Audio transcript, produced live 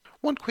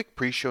One quick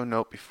pre-show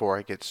note before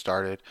I get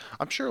started.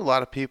 I'm sure a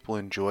lot of people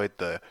enjoyed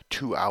the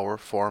 2-hour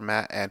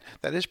format, and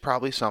that is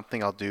probably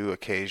something I'll do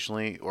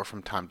occasionally or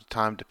from time to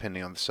time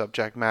depending on the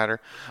subject matter.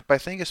 But I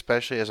think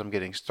especially as I'm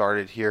getting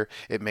started here,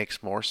 it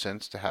makes more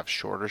sense to have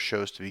shorter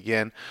shows to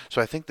begin.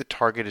 So I think the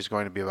target is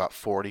going to be about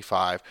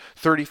 35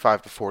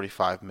 to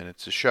 45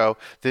 minutes a show.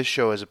 This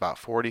show is about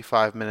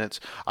 45 minutes.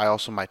 I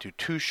also might do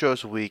 2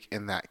 shows a week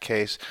in that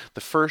case.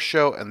 The first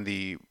show and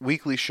the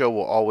weekly show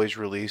will always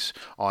release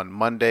on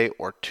Monday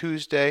or Tuesday.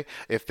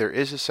 If there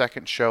is a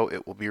second show,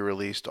 it will be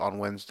released on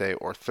Wednesday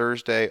or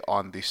Thursday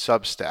on the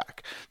Substack.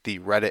 The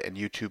Reddit and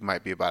YouTube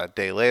might be about a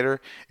day later.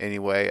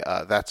 Anyway,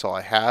 that's all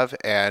I have,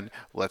 and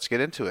let's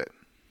get into it.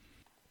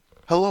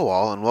 Hello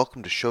all, and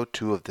welcome to show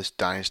 2 of this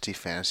Dynasty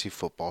Fantasy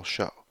Football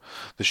show.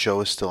 The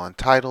show is still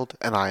untitled,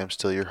 and I am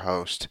still your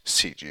host,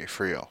 CJ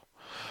Freel.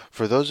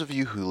 For those of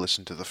you who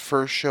listened to the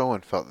first show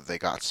and felt that they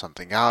got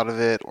something out of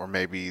it, or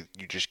maybe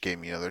you just gave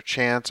me another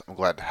chance, I'm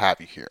glad to have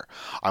you here.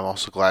 I'm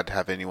also glad to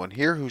have anyone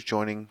here who's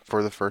joining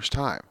for the first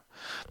time.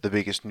 The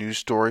biggest news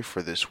story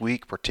for this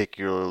week,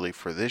 particularly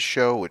for this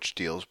show, which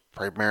deals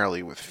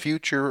primarily with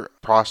future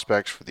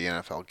prospects for the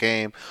NFL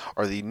game,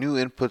 are the new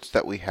inputs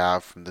that we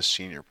have from the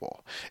Senior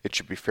Bowl. It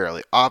should be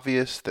fairly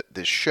obvious that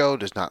this show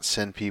does not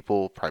send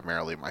people,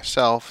 primarily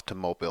myself, to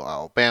Mobile,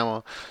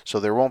 Alabama, so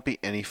there won't be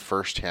any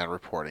first-hand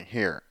reporting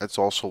here. That's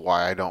also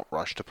why I don't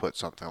rush to put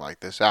something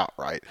like this out,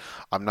 right?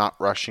 I'm not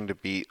rushing to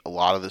beat a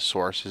lot of the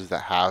sources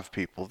that have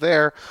people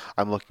there.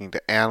 I'm looking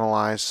to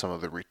analyze some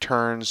of the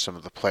returns, some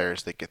of the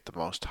players that get the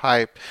most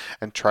hype,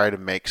 and try to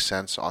make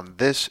sense on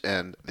this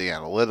end, the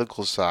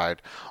analytical side,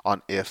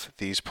 on if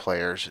these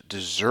players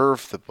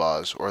deserve the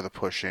buzz or the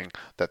pushing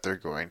that they're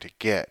going to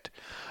get.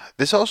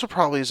 This also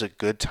probably is a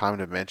good time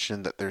to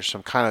mention that there's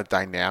some kind of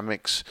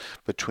dynamics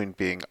between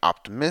being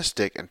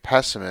optimistic and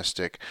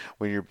pessimistic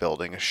when you're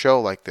building a show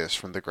like this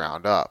from the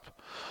ground up.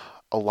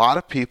 A lot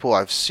of people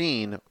I've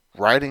seen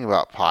writing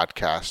about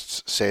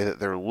podcasts say that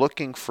they're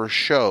looking for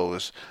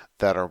shows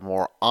that are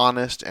more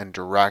honest and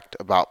direct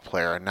about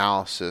player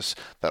analysis,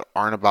 that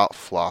aren't about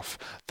fluff,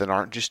 that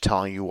aren't just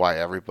telling you why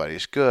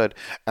everybody's good,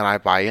 and I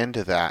buy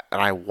into that, and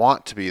I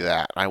want to be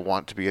that, and I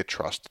want to be a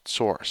trusted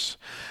source.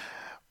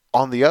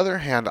 On the other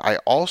hand, I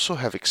also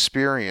have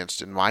experienced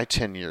in my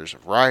 10 years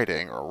of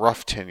writing, or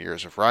rough 10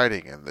 years of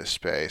writing in this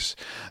space,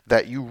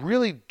 that you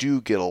really do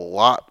get a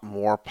lot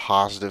more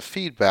positive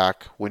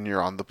feedback when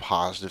you're on the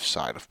positive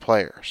side of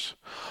players.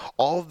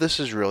 All of this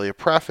is really a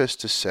preface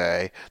to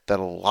say that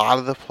a lot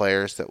of the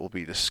players that will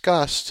be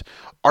discussed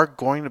are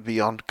going to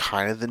be on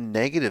kind of the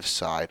negative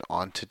side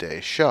on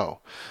today's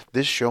show.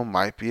 This show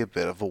might be a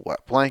bit of a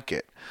wet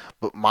blanket,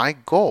 but my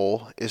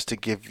goal is to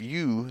give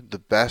you the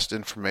best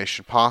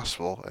information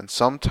possible, and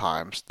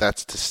sometimes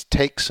that's to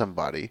take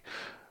somebody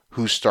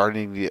who's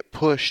starting to get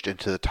pushed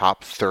into the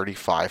top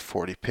 35,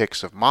 40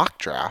 picks of mock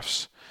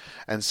drafts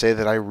and say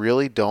that I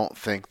really don't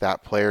think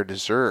that player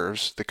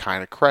deserves the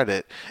kind of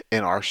credit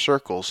in our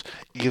circles,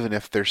 even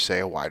if they're, say,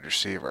 a wide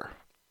receiver.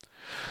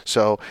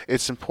 So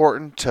it's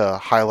important to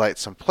highlight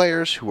some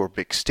players who are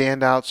big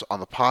standouts on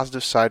the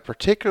positive side,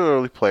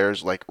 particularly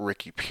players like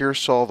Ricky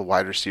Pearsall, the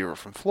wide receiver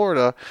from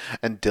Florida,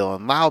 and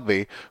Dylan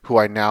Laube, who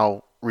I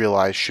now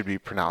realize should be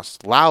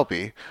pronounced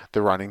Laube,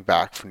 the running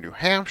back from New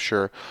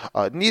Hampshire.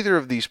 Neither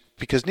of these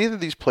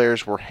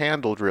players were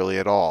handled really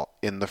at all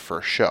in the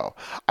first show.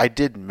 I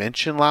did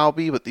mention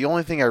Laube, but the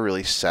only thing I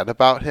really said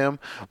about him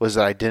was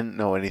that I didn't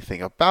know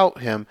anything about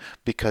him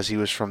because he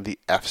was from the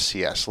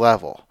FCS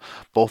level.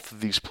 Both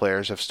of these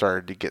players have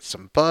started to get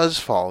some buzz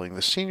following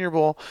the Senior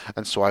Bowl,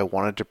 and so I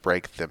wanted to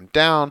break them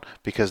down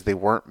because they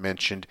weren't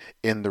mentioned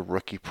in the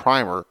rookie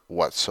primer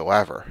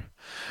whatsoever.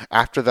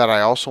 After that, I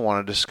also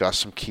want to discuss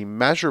some key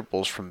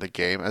measurables from the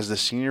game, as the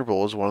Senior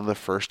Bowl is one of the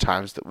first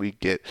times that we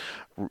get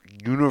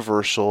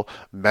universal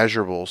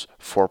measurables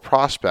for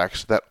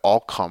prospects that all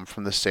come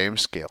from the same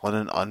scale and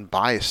an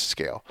unbiased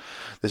scale.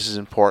 This is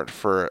important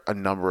for a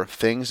number of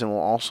things and will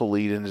also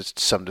lead into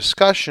some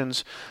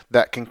discussions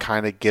that can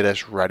kind of get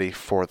us ready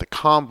for the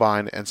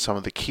combine and some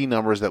of the key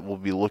numbers that we'll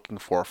be looking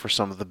for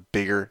some of the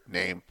bigger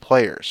name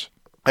players.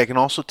 I can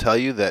also tell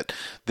you that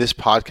this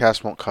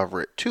podcast won't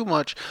cover it too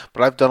much,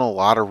 but I've done a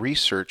lot of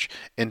research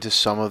into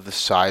some of the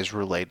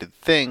size-related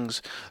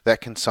things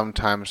that can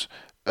sometimes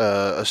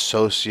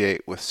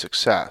associate with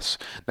success.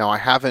 Now, I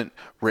haven't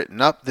written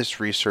up this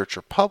research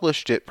or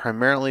published it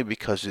primarily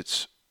because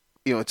it's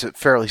a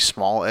fairly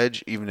small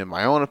edge, even in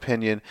my own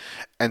opinion,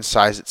 and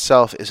size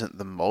itself isn't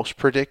the most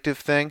predictive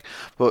thing,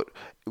 but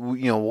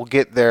we'll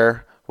get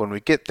there. When we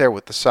get there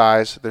with the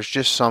size, there's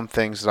just some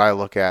things that I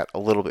look at a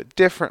little bit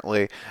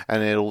differently,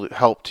 and it'll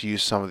help to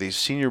use some of these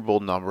Senior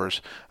Bowl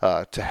numbers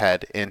to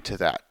head into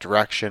that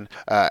direction.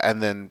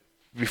 And then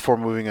before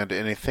moving on to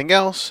anything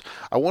else,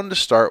 I wanted to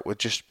start with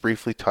just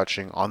briefly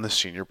touching on the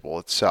Senior Bowl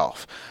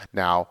itself.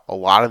 Now, a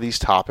lot of these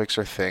topics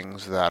are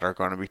things that are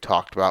going to be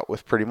talked about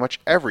with pretty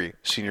much every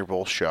Senior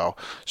Bowl show,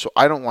 so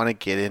I don't want to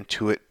get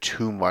into it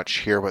too much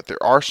here, but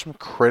there are some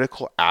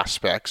critical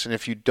aspects, and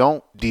if you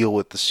don't deal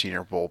with the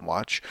Senior Bowl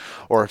much,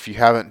 or if you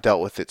haven't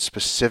dealt with it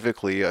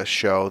specifically, a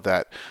show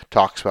that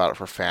talks about it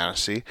for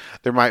fantasy,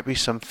 there might be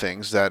some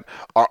things that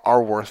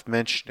are worth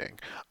mentioning.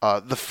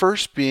 The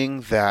first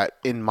being that,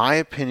 in my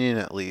opinion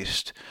at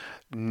least,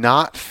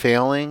 not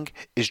failing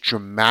is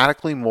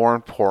dramatically more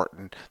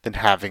important than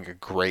having a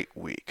great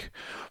week.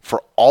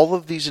 For all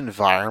of these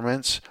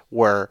environments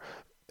where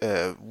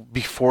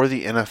before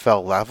the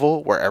NFL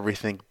level, where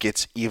everything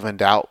gets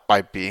evened out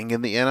by being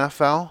in the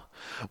NFL,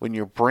 when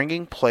you're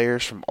bringing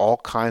players from all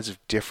kinds of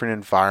different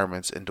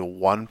environments into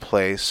one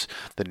place,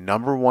 the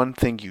number one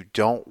thing you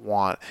don't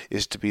want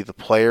is to be the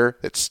player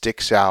that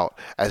sticks out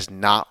as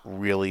not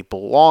really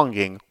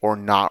belonging or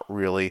not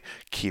really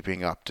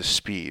keeping up to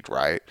speed,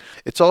 right?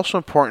 It's also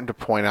important to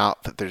point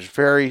out that there's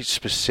very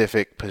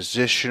specific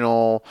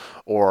positional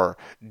or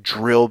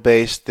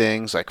drill-based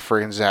things, like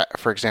for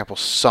example,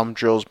 some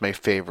drills may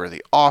favor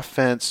the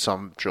offense,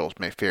 some drills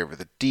may favor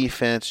the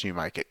defense. You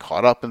might get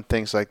caught up in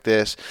things like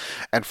this.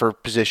 And for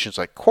positions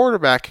like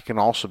quarterback, it can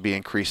also be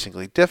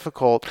increasingly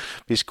difficult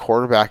because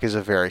quarterback is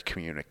a very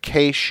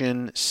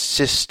communication,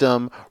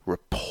 system,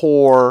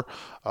 rapport,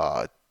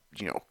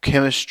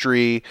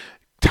 chemistry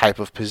type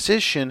of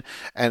position,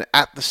 and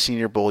at the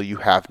Senior Bowl you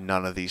have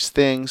none of these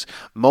things.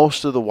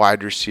 Most of the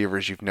wide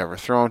receivers you've never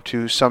thrown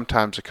to,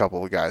 sometimes a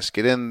couple of guys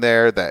get in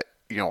there that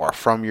are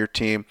from your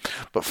team,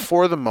 but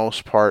for the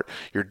most part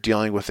you're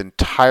dealing with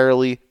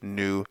entirely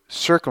new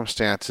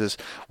circumstances,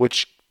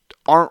 which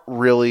aren't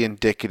really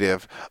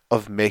indicative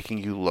of making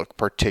you look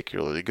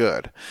particularly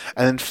good.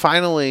 And then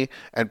finally,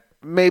 and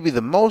maybe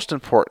the most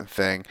important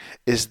thing,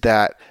 is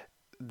that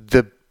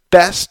the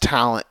best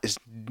talent is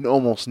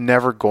almost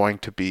never going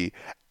to be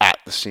at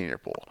the Senior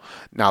Bowl.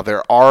 Now,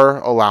 there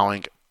are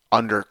allowing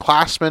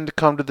underclassmen to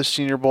come to the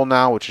Senior Bowl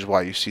now, which is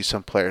why you see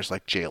some players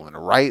like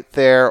Jalen Wright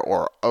there,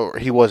 or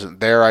he wasn't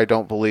there, I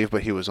don't believe,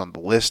 but he was on the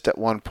list at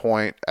one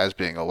point as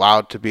being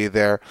allowed to be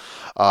there.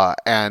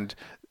 And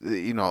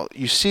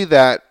you see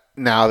that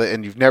now,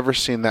 and you've never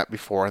seen that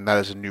before, and that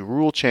is a new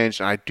rule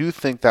change, and I do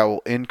think that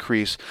will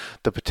increase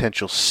the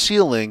potential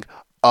ceiling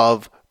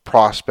of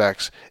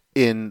prospects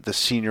in the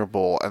Senior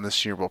Bowl and the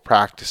Senior Bowl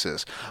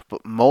practices.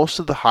 But most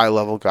of the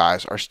high-level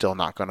guys are still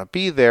not going to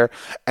be there,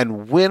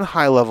 and when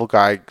high-level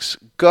guys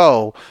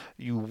go,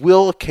 you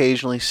will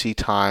occasionally see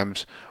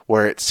times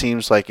where it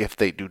seems like if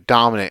they do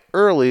dominate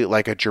early,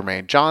 like a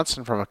Jermaine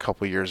Johnson from a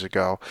couple years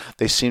ago,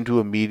 they seem to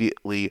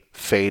immediately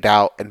fade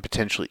out and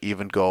potentially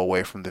even go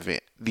away from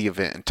the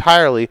event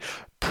entirely,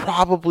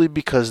 probably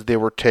because they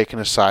were taken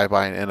aside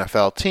by an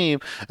NFL team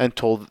and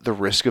told that the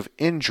risk of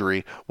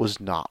injury was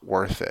not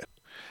worth it.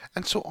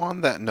 And so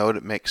on that note,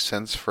 it makes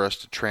sense for us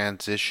to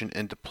transition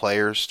into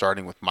players,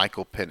 starting with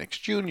Michael Penix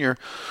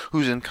Jr.,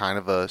 who's in kind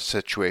of a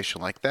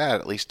situation like that,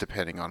 at least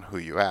depending on who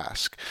you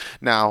ask.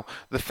 Now,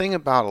 the thing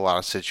about a lot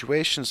of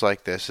situations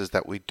like this is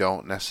that we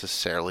don't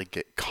necessarily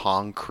get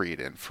concrete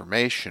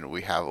information.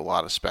 We have a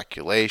lot of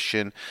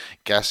speculation,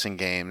 guessing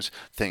games,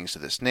 things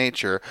of this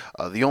nature.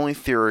 The only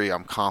theory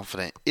I'm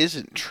confident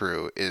isn't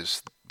true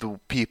is the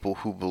people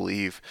who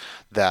believe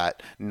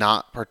that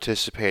not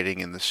participating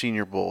in the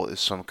Senior Bowl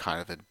is some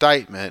kind of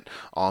indictment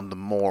on the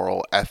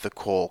moral,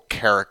 ethical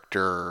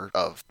character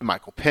of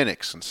Michael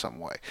Penix in some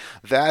way.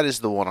 That is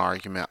the one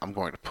argument I'm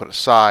going to put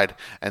aside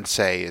and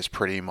say is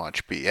pretty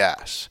much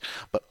BS.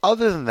 But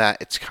other than that,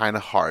 it's kind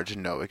of hard to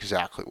know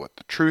exactly what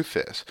the truth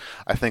is.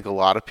 I think a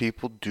lot of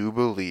people do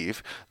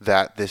believe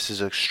that this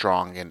is a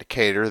strong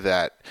indicator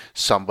that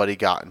somebody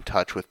got in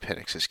touch with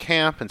Penix's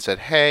camp and said,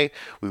 hey,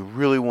 we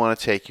really want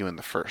to take you in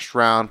the first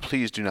round.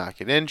 Please do not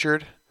get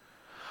injured.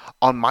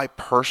 On my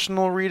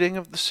personal reading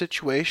of the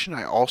situation,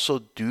 I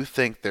also do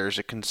think there's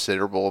a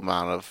considerable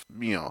amount of,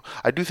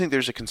 I do think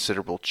there's a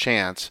considerable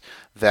chance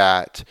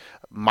that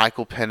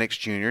Michael Penix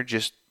Jr.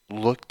 just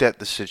looked at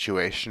the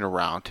situation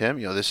around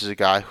him. This is a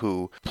guy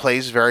who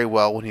plays very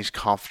well when he's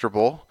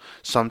comfortable,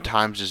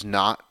 sometimes is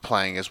not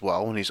playing as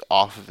well when he's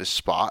off of his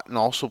spot, and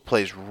also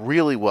plays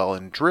really well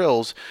in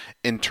drills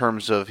in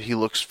terms of he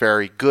looks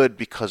very good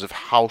because of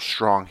how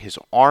strong his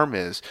arm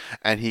is,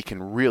 and he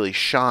can really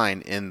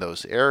shine in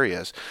those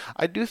areas.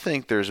 I do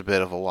think there's a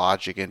bit of a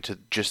logic into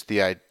just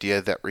the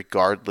idea that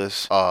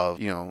regardless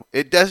of, you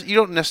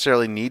don't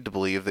necessarily need to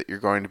believe that you're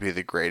going to be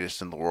the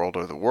greatest in the world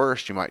or the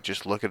worst. You might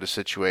just look at a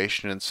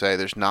situation and say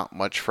there's not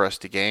much for us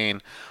to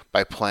gain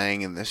by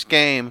playing in this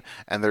game,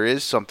 and there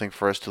is something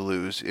for us to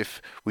lose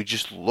if we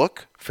just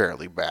look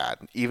fairly bad,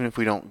 even if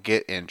we don't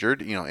get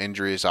injured.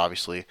 Injury is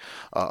obviously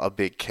a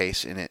big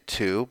case in it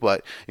too,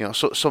 but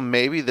so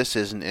maybe this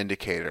is an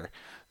indicator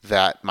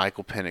that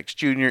Michael Penix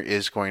Jr.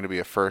 is going to be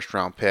a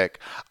first-round pick.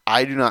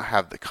 I do not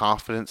have the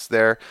confidence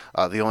there.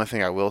 The only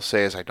thing I will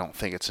say is I don't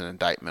think it's an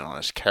indictment on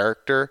his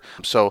character.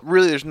 So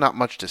really there's not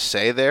much to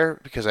say there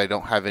because I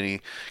don't have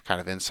any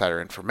kind of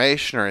insider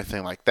information or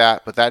anything like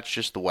that, but that's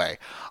just the way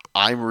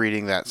I'm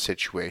reading that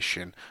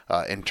situation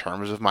in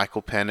terms of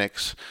Michael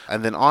Penix.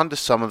 And then on to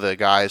some of the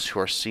guys who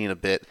are seen a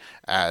bit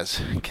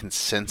as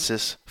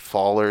consensus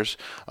fallers.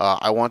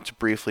 I want to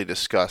briefly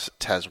discuss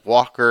Tez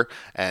Walker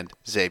and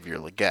Xavier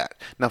Legette.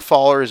 Now,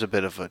 faller is a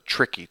bit of a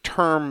tricky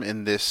term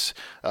in this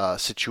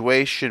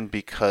situation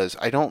because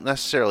I don't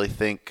necessarily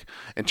think,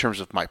 in terms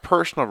of my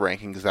personal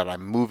rankings, that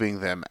I'm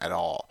moving them at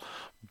all.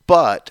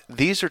 But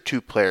these are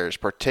two players,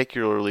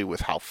 particularly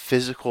with how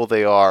physical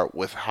they are,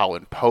 with how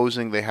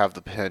imposing they have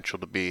the potential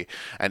to be,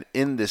 and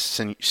in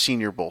this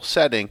Senior Bowl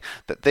setting,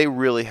 that they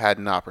really had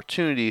an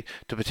opportunity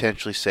to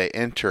potentially say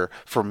enter,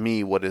 for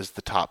me, what is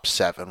the top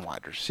 7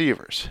 wide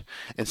receivers.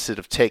 Instead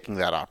of taking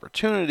that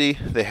opportunity,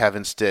 they have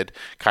instead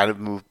kind of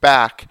moved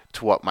back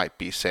to what might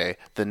be, say,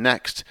 the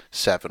next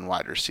 7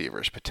 wide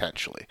receivers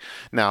potentially.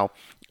 Now,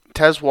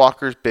 Tez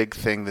Walker's big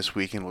thing this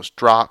weekend was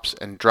drops,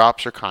 and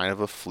drops are kind of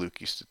a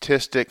fluky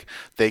statistic.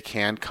 They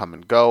can come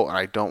and go, and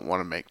I don't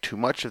want to make too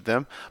much of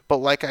them. But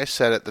like I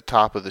said at the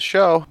top of the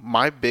show,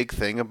 my big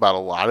thing about a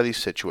lot of these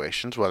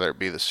situations, whether it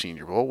be the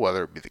Senior Bowl,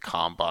 whether it be the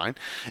Combine,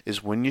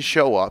 is when you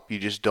show up, you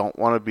just don't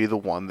want to be the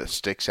one that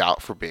sticks out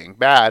for being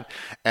bad.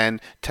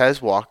 And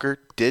Tez Walker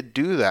did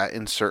do that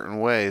in certain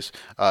ways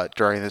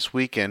during this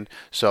weekend,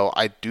 so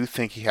I do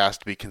think he has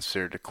to be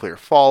considered a clear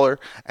faller,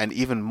 and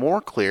even more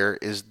clear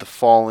is the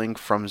falling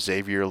from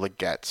Xavier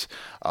Legette's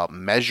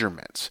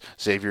measurements.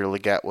 Xavier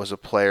Legette was a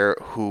player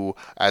who,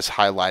 as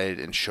highlighted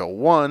in Show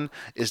 1,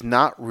 is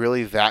not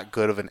really that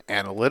good of an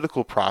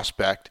analytical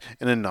prospect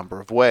in a number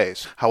of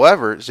ways.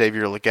 However,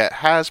 Xavier Legette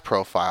has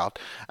profiled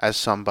as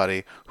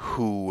somebody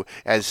who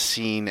is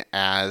seen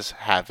as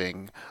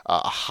having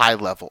a high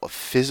level of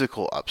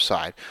physical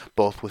upside,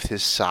 both with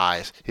his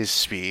size, his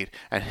speed,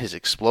 and his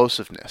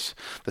explosiveness.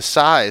 The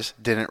size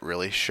didn't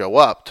really show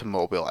up to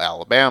Mobile,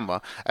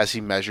 Alabama, as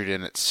he measured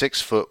in at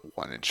 6 foot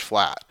 1 inch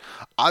flat.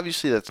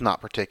 Obviously, that's not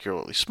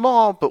particularly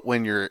small, but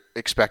when you're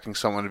expecting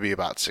someone to be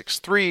about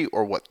 6'3",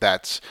 or what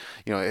that's,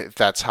 if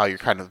that's how you're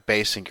kind of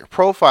basing your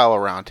profile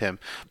around him,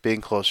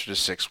 being closer to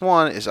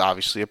 6'1" is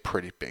obviously a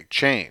pretty big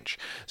change.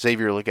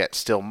 Xavier Legette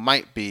still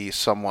might be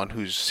someone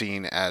who's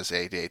seen as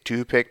a day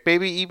 2 pick,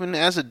 maybe even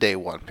as a day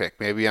 1 pick.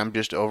 Maybe I'm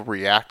just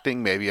overreacting.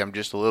 Maybe I'm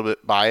just a little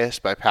bit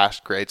biased by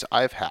past grades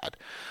I've had.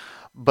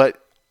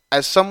 But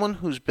as someone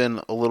who's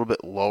been a little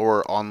bit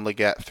lower on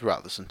Legette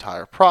throughout this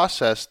entire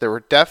process, there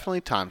were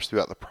definitely times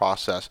throughout the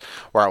process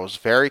where I was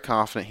very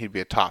confident he'd be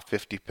a top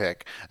 50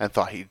 pick and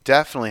thought he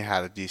definitely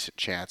had a decent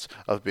chance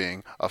of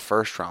being a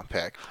first-round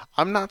pick.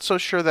 I'm not so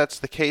sure that's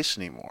the case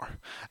anymore.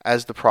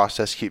 As the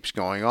process keeps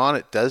going on,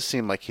 it does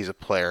seem like he's a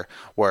player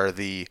where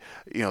the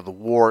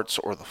warts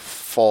or the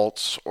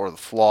faults or the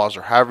flaws,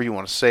 or however you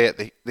want to say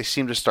it, they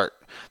seem to start...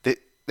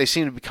 They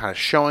seem to be kind of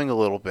showing a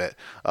little bit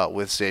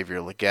with Xavier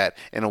Legette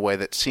in a way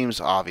that seems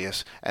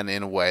obvious, and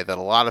in a way that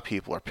a lot of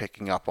people are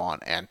picking up on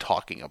and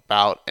talking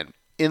about. And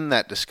in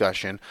that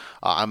discussion,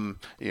 I'm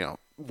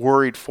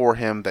worried for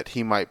him that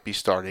he might be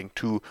starting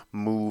to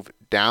move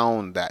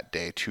down that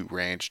day 2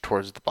 range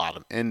towards the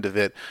bottom end of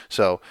it.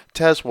 So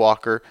Tez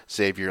Walker,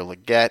 Xavier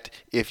Legette,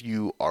 if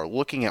you are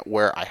looking at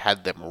where I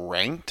had them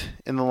ranked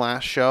in the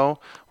last show,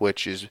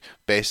 which is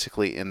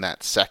basically in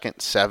that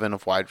second 7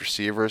 of wide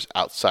receivers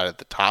outside of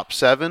the top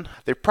 7,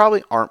 they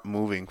probably aren't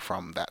moving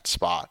from that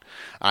spot.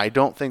 I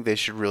don't think they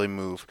should really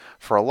move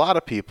for a lot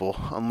of people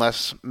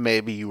unless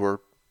maybe you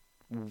were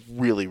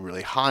really,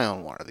 really high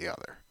on one or the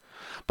other.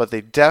 But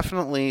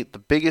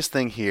the biggest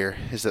thing here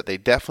is that they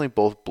definitely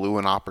both blew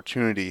an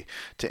opportunity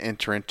to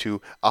enter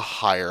into a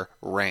higher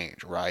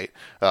range, right?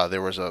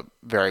 There was a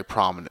very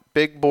prominent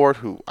big board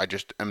who I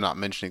just am not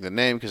mentioning the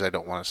name because I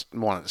don't want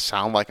it to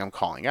sound like I'm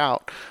calling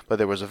out, but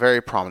there was a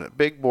very prominent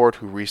big board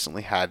who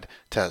recently had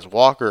Tez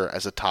Walker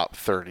as a top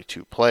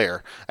 32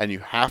 player, and you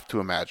have to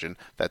imagine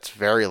that's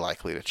very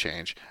likely to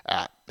change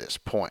at this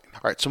point.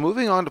 All right, so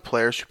moving on to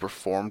players who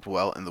performed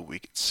well in the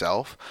week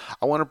itself,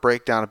 I want to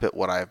break down a bit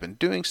what I have been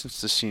doing since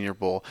the Senior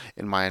Bowl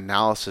in my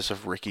analysis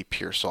of Ricky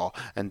Pearsall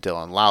and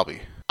Dylan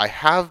Laube. I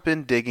have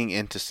been digging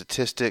into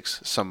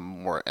statistics, some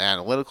more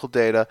analytical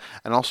data,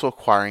 and also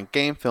acquiring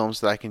game films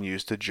that I can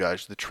use to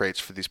judge the traits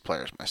for these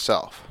players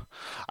myself.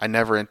 I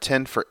never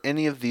intend for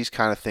any of these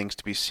kind of things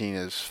to be seen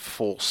as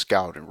full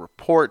scouting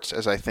reports,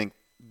 as I think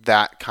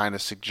that kind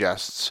of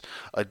suggests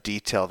a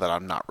detail that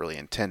I'm not really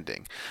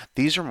intending.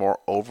 These are more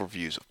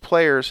overviews of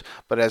players,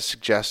 but as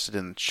suggested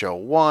in Show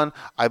 1,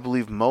 I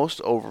believe most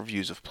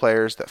overviews of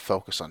players that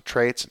focus on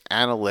traits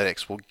and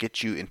analytics will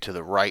get you into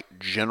the right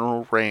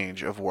general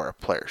range of where a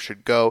player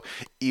should go,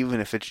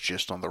 even if it's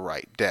just on the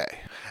right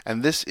day.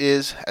 And this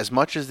is, as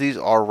much as these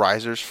are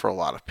risers for a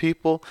lot of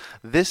people,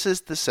 this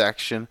is the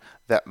section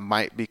that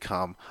might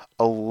become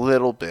a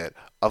little bit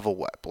of a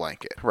wet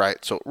blanket,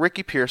 right? So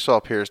Ricky Pearsall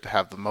appears to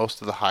have the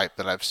most of the hype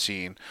that I've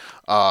seen,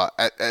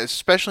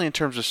 especially in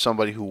terms of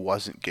somebody who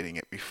wasn't getting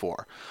it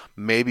before.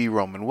 Maybe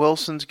Roman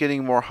Wilson's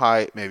getting more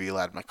hype, maybe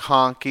Ladd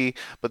McConkey,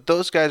 but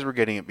those guys were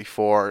getting it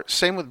before.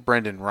 Same with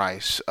Brendan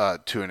Rice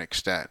to an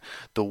extent.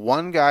 The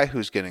one guy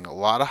who's getting a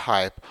lot of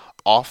hype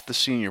off the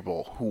Senior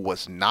Bowl who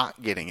was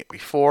not getting it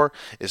before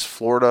is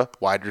Florida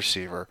wide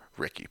receiver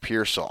Ricky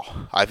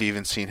Pearsall. I've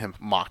even seen him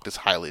mocked as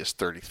highly as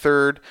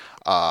 33rd.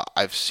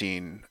 I've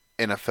seen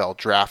NFL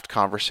draft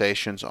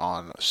conversations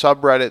on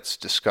subreddits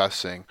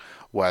discussing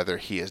whether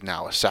he is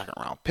now a second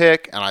round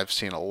pick, and I've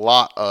seen a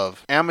lot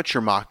of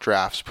amateur mock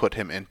drafts put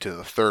him into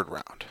the third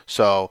round.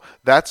 So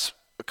that's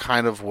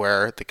kind of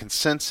where the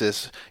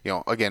consensus,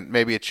 again,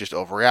 maybe it's just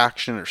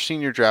overreaction or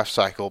senior draft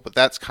cycle, but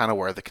that's kind of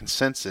where the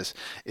consensus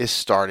is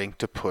starting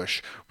to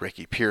push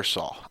Ricky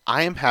Pearsall.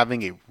 I am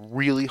having a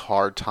really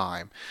hard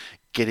time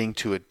getting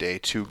to a day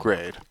 2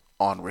 grade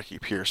on Ricky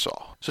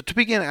Pearsall. So to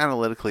begin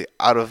analytically,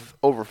 out of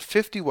over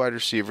 50 wide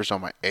receivers on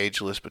my age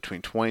list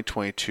between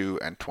 2022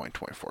 and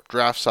 2024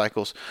 draft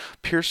cycles,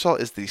 Pearsall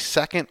is the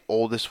second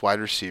oldest wide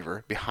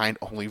receiver behind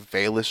only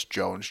Velus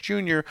Jones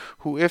Jr.,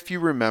 who, if you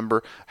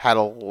remember, had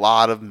a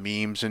lot of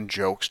memes and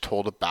jokes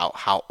told about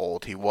how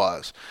old he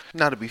was.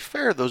 Now, to be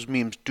fair, those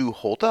memes do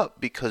hold up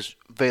because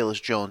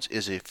Velus Jones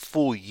is a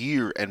full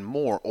year and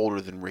more older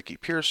than Ricky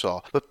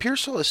Pearsall, but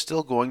Pearsall is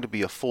still going to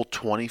be a full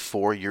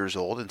 24 years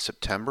old in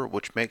September,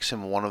 which makes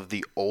him one of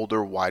the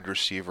older wide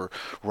receiver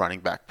running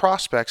back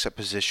prospects at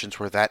positions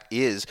where that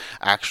is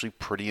actually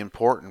pretty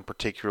important,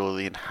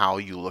 particularly in how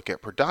you look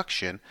at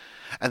production.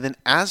 And then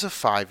as a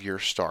 5-year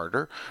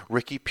starter,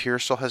 Ricky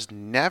Pearsall has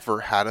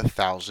never had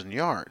 1,000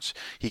 yards.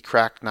 He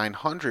cracked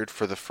 900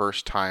 for the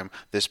first time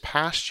this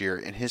past year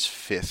in his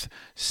 5th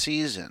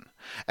season.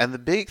 And the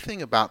big thing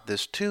about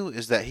this too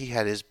is that he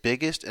had his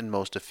biggest and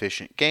most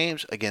efficient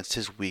games against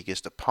his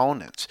weakest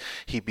opponents.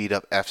 He beat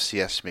up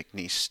FCS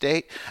McNeese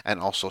State and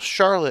also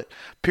Charlotte.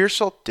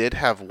 Pearsall did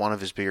have one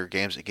of his bigger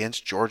games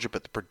against Georgia,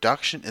 but the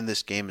production in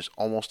this game is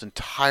almost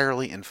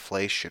entirely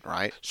inflation,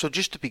 right? So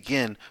just to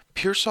begin,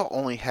 Pearsall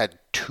only had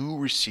 2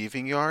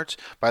 receiving yards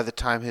by the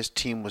time his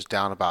team was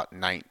down about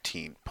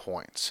 19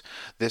 points.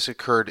 This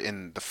occurred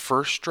in the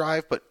first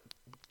drive, but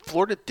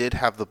Florida did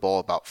have the ball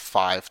about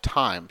 5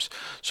 times,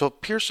 so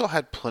Pearsall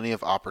had plenty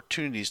of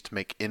opportunities to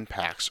make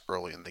impacts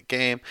early in the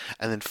game,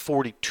 and then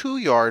 42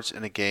 yards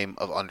in a game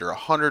of under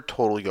 100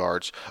 total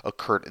yards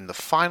occurred in the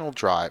final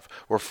drive,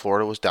 where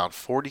Florida was down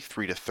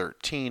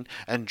 43-13,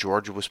 and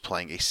Georgia was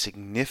playing a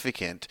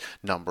significant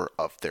number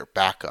of their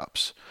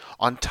backups.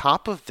 On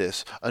top of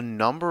this, a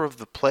number of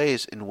the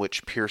plays in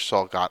which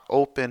Pearsall got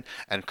open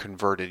and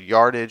converted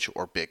yardage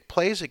or big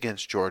plays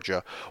against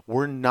Georgia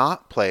were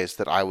not plays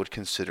that I would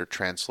consider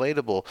translatable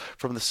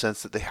from the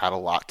sense that they had a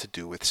lot to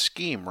do with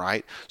scheme,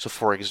 right? So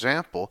for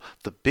example,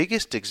 the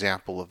biggest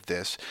example of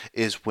this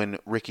is when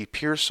Ricky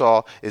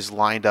Pearsall is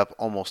lined up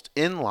almost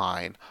in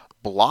line,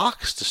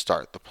 blocks to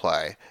start the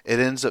play. It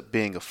ends up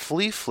being a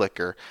flea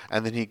flicker,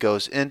 and then he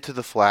goes into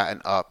the flat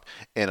and up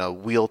in a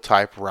wheel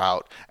type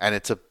route, and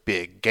it's a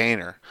big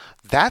gainer.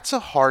 That's a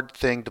hard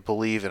thing to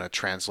believe in a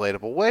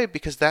translatable way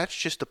because that's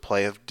just a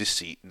play of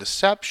deceit and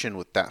deception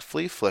with that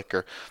flea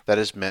flicker that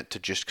is meant to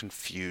just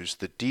confuse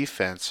the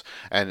defense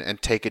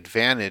and take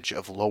advantage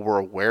of lower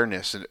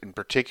awareness in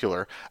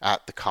particular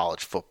at the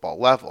college football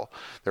level.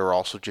 There are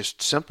also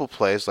just simple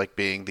plays like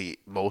being the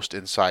most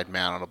inside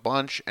man on a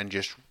bunch and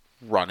just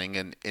running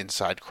an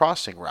inside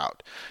crossing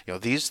route.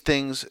 These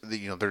things,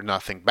 there's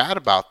nothing bad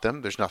about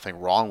them. There's nothing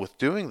wrong with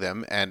doing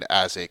them. And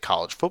as a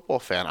college football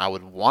fan, I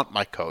would want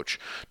my coach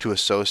to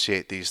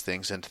associate these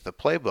things into the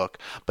playbook.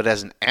 But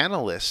as an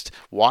analyst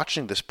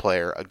watching this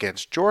player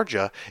against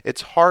Georgia,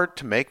 it's hard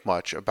to make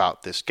much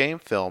about this game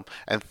film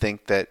and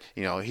think that,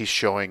 he's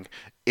showing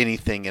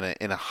anything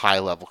in a high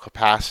level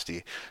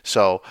capacity.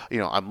 So,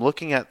 I'm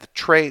looking at the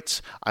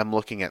traits, I'm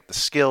looking at the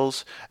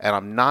skills, and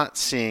I'm not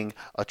seeing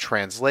a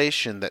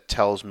translation that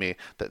tells me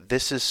that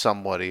this is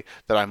somebody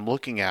that I'm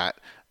looking at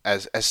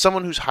as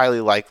someone who's highly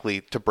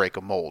likely to break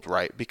a mold,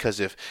 right? Because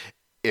if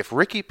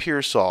Ricky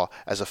Pearsall,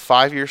 as a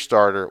 5-year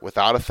starter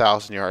without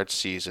 1,000-yard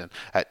season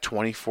at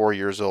 24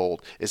 years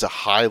old, is a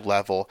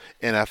high-level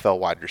NFL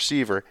wide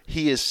receiver,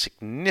 he is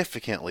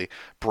significantly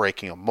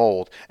breaking a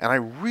mold, and I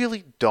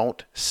really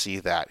don't see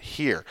that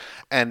here.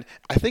 And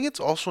I think it's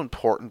also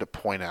important to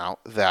point out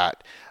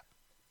that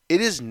it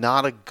is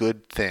not a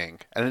good thing,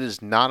 and it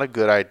is not a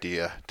good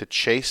idea to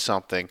chase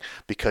something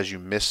because you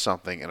missed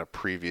something in a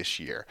previous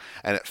year.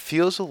 And it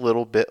feels a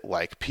little bit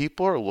like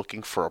people are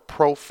looking for a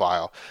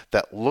profile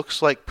that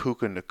looks like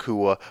Puka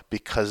Nacua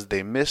because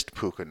they missed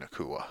Puka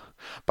Nacua.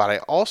 But I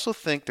also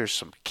think there's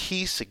some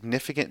key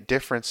significant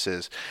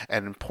differences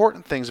and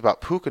important things about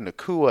Puka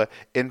Nacua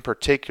in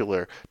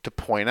particular to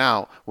point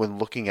out when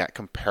looking at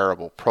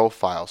comparable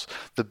profiles.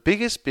 The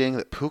biggest being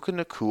that Puka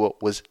Nacua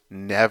was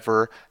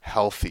never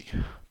healthy.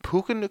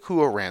 Puka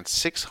Nacua ran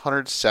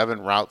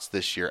 607 routes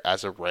this year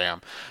as a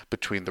Ram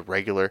between the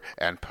regular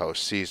and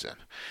postseason.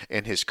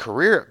 In his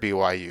career at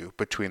BYU,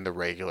 between the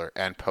regular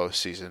and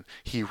postseason,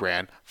 he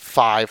ran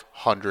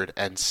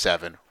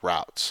 507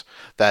 routes.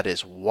 That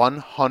is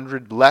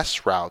 100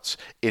 less routes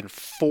in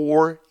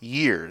 4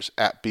 years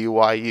at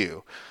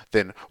BYU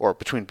or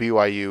between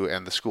BYU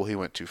and the school he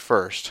went to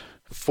first.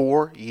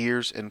 4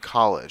 years in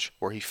college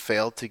where he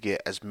failed to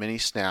get as many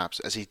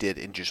snaps as he did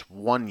in just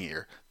 1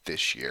 year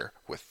this year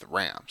with the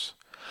Rams.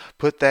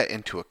 Put that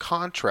into a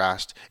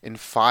contrast, in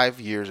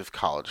 5 years of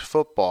college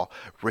football,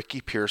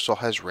 Ricky Pearsall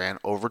has ran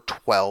over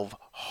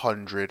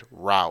 1,200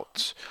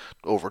 routes,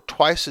 over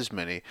twice as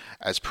many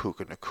as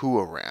Puka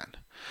Nacua ran.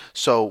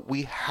 So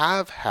we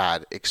have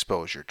had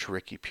exposure to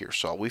Ricky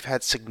Pearsall. We've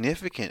had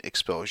significant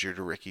exposure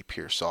to Ricky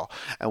Pearsall.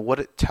 And what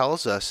it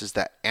tells us is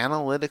that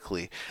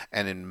analytically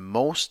and in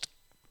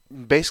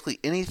basically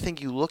anything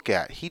you look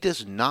at, he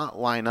does not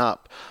line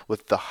up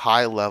with the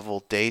high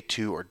level day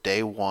 2 or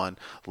day 1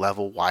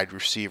 level wide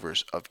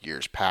receivers of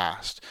years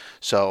past.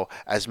 So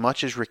as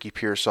much as Ricky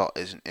Pearsall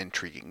is an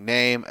intriguing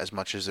name, as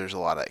much as there's a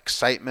lot of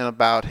excitement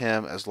about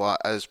him, as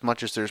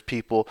much as there's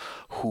people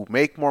who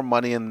make more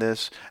money in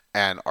this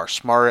and are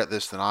smarter at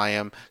this than I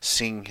am,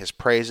 singing his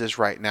praises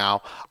right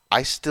now,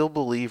 I still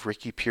believe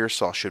Ricky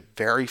Pearsall should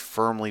very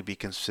firmly be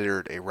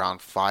considered a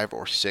round 5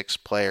 or 6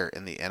 player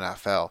in the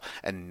NFL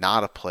and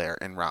not a player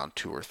in round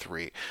 2 or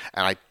 3.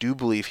 And I do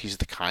believe he's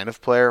the kind of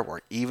player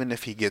where even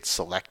if he gets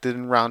selected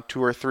in round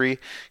 2 or 3,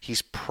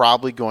 he's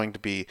probably going to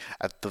be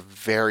at the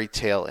very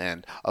tail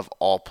end of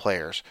all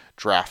players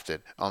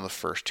drafted on the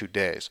first 2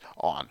 days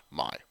on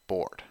my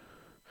board.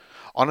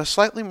 On a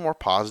slightly more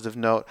positive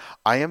note,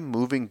 I am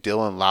moving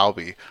Dylan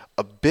Laube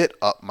a bit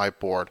up my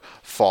board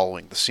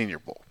following the Senior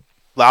Bowl.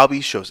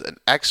 Laube shows an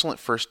excellent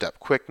first step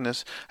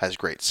quickness, has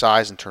great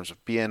size in terms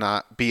of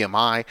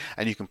BMI,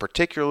 and you can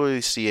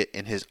particularly see it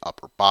in his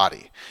upper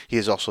body. He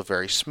is also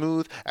very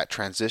smooth at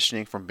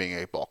transitioning from being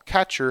a ball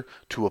catcher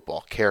to a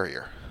ball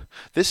carrier.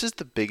 This is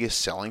the biggest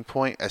selling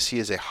point as he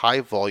is a high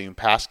volume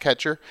pass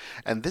catcher,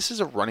 and this is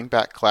a running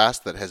back class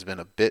that has been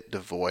a bit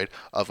devoid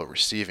of a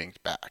receiving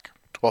back.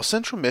 While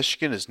Central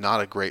Michigan is not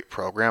a great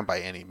program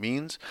by any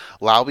means,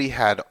 Laube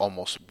had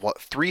almost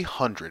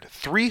 300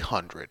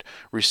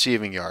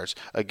 receiving yards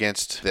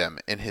against them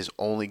in his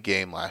only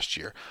game last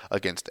year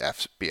against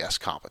FBS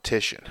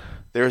competition.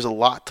 There is a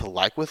lot to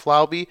like with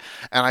Laube,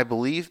 and I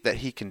believe that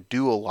he can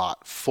do a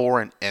lot for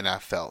an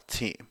NFL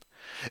team.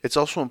 It's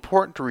also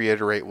important to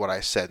reiterate what I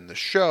said in the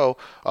show,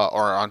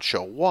 or on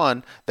show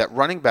 1, that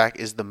running back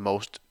is the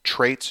most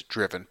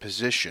traits-driven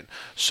position.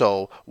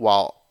 So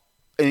while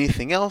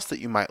anything else that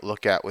you might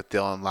look at with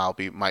Dylan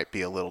Laube might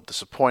be a little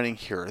disappointing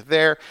here or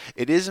there,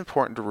 it is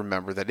important to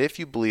remember that if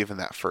you believe in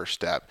that first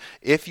step,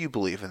 if you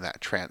believe in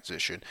that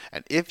transition,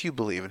 and if you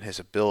believe in his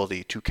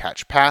ability to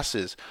catch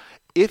passes,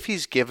 if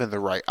he's given the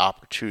right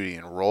opportunity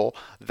and role,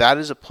 that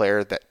is a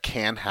player that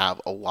can have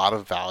a lot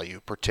of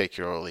value,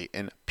 particularly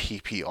in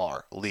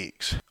PPR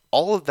leagues.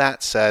 All of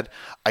that said,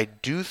 I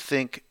do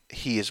think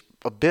he is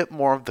a bit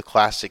more of the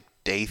classic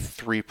day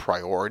 3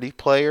 priority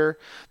player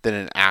than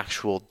an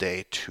actual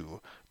day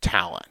 2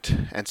 talent.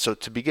 And so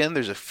to begin,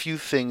 there's a few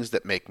things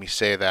that make me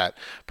say that,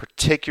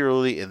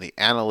 particularly in the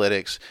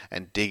analytics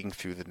and digging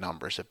through the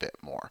numbers a bit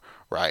more,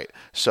 right?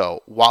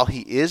 So while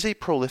he is a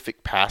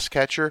prolific pass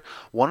catcher,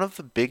 one of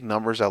the big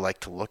numbers I like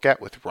to look at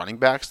with running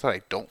backs that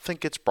I don't think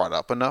gets brought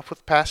up enough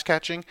with pass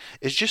catching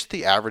is just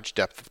the average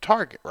depth of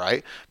target,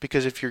 right?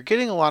 Because if you're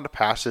getting a lot of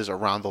passes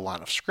around the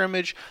line of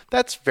scrimmage,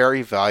 that's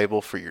very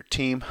valuable for your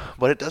team,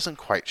 but it doesn't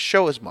quite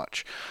show as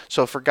much.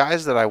 So for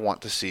guys that I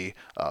want to see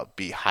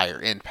be higher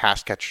end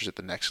pass catchers at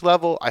the next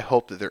level, I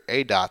hope that their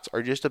ADOTs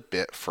are just a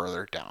bit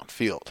further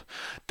downfield.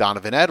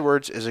 Donovan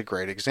Edwards is a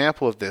great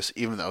example of this,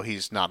 even though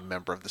he's not a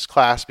member of this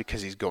class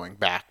because he's going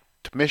back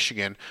to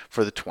Michigan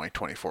for the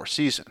 2024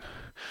 season.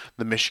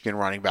 The Michigan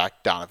running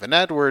back Donovan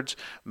Edwards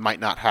might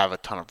not have a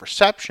ton of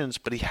receptions,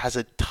 but he has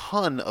a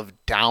ton of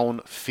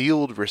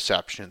downfield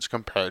receptions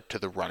compared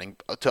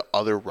to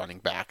other running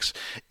backs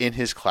in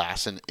his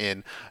class and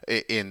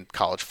in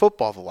college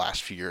football the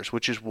last few years,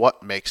 which is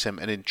what makes him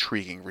an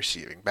intriguing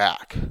receiving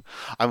back.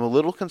 I'm a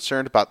little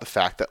concerned about the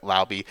fact that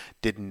Laube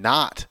did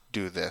not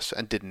do this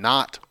and did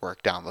not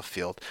work down the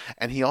field,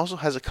 and he also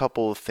has a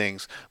couple of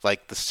things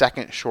like the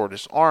second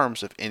shortest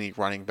arms of any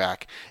running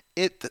back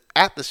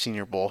at the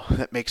Senior Bowl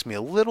that makes me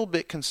a little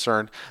bit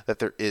concerned that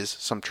there is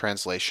some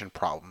translation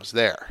problems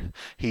there.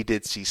 He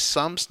did see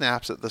some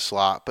snaps at the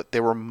slot, but they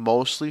were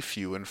mostly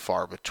few and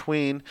far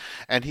between,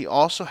 and he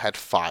also had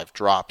 5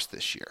 drops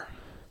this year.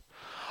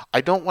 I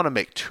don't want to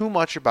make too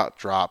much about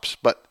drops,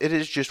 but it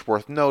is just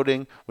worth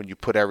noting when you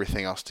put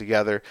everything else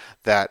together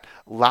that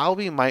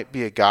Laube might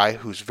be a guy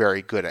who's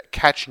very good at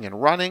catching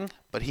and running,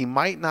 but he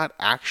might not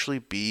actually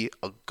be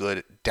a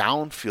good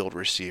downfield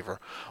receiver,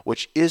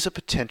 which is a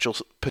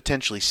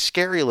potentially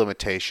scary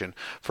limitation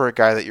for a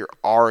guy that you're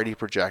already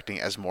projecting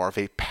as more of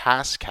a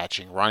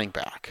pass-catching running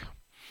back.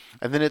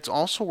 And then it's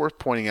also worth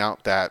pointing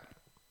out that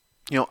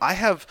I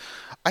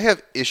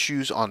have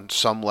issues on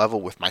some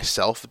level with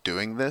myself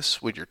doing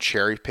this when you're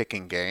cherry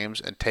picking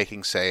games and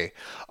taking, say,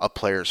 a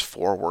player's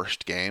four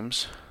worst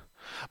games.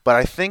 But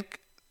I think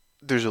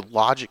there's a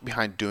logic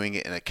behind doing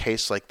it in a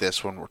case like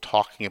this when we're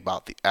talking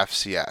about the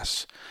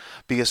FCS.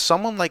 Because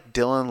someone like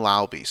Dylan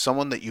Laube,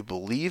 someone that you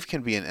believe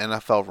can be an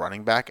NFL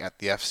running back at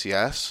the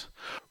FCS,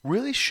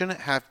 really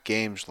shouldn't have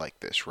games like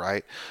this,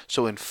 right?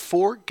 So in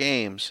 4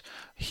 games,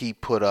 he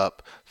put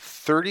up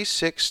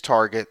 36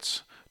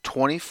 targets,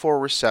 24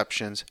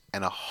 receptions,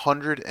 and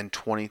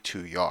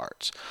 122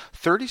 yards.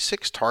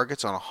 36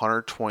 targets on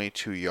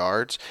 122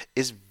 yards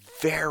is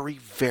very,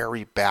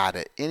 very bad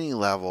at any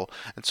level.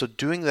 And so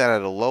doing that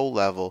at a low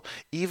level,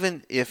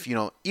 even if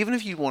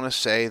you want to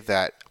say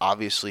that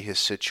obviously his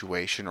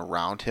situation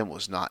around him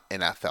was not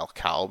NFL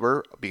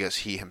caliber because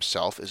he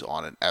himself is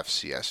on an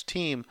FCS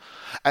team,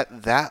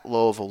 at that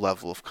low of a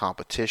level of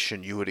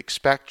competition, you would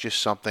expect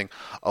just something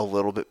a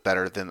little bit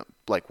better than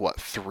like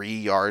what, 3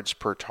 yards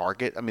per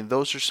target. I mean,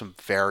 those are some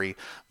very,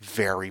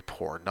 very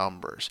poor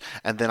numbers.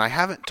 And then I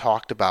haven't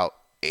talked about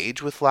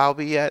age with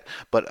Laube yet,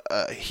 but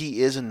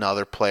he is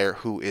another player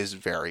who is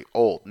very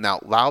old. Now,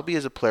 Laube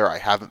is a player I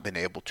haven't been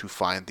able to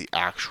find the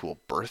actual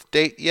birth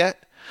date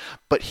yet,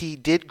 but he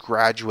did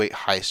graduate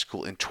high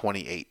school in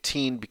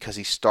 2018 because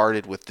he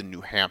started with the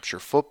New Hampshire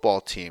football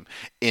team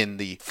in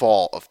the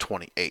fall of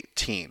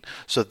 2018.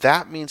 So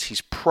that means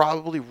he's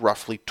probably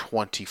roughly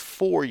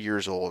 24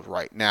 years old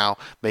right now,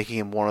 making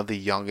him one of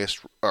the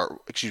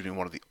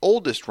one of the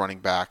oldest running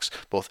backs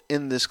both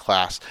in this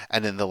class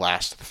and in the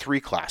last 3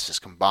 classes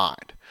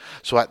combined.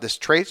 So at this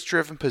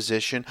traits-driven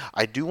position,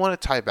 I do want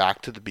to tie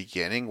back to the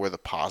beginning where the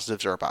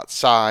positives are about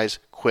size,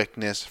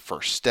 quickness,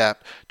 first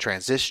step,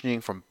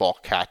 transitioning from ball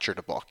catcher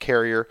to ball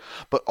carrier,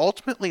 but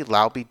ultimately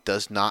Laube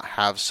does not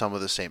have some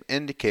of the same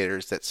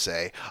indicators that,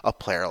 say, a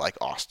player like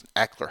Austin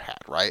Eckler had,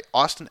 right?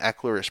 Austin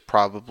Eckler is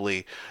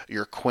probably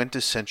your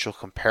quintessential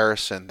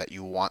comparison that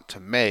you want to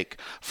make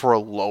for a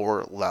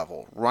lower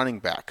level running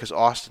back because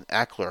Austin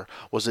Eckler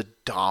was a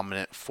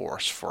dominant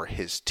force for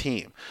his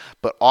team.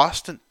 But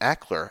Austin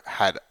Eckler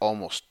had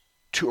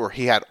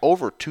he had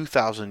over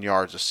 2,000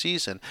 yards a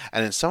season,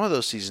 and in some of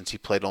those seasons he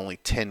played only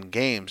 10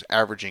 games,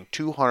 averaging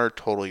 200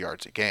 total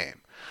yards a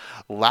game.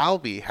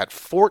 Laube had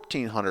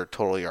 1,400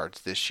 total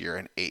yards this year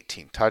and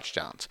 18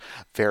 touchdowns.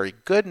 Very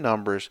good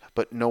numbers,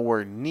 but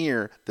nowhere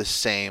near the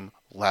same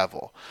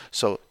level.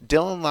 So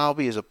Dylan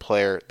Laube is a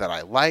player that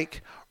I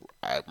like.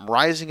 I'm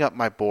rising up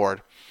my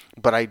board,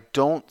 but I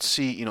don't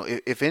see,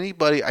 if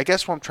anybody, I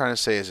guess what I'm trying to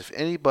say is if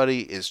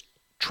anybody is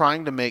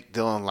trying to make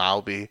Dylan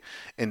Laube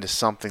into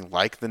something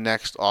like the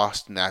next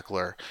Austin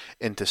Eckler,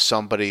 into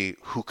somebody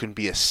who can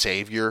be a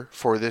savior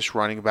for this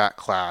running back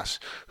class,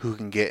 who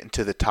can get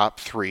into the top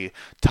 3,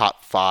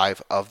 top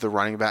 5 of the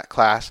running back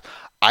class,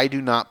 I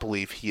do not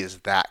believe he is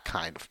that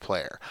kind of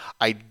player.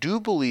 I do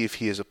believe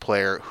he is a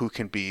player who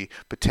can be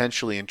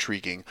potentially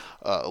intriguing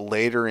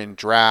later in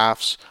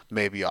drafts,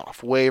 maybe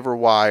off waiver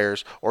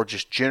wires, or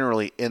just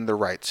generally in the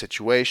right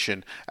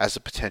situation as a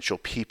potential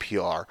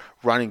PPR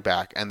running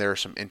back, and there are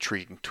some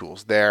intriguing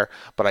tools there.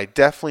 But I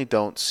definitely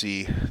don't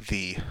see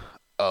the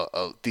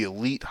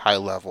elite high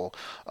level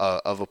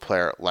of a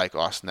player like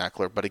Austin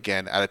Eckler. But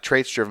again, at a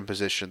traits-driven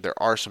position, there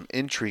are some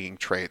intriguing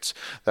traits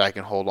that I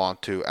can hold on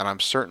to, and I'm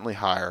certainly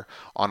higher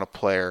on a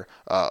player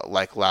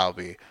like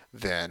Laube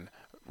than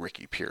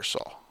Ricky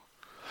Pearsall.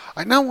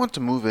 I now want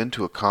to move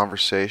into a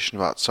conversation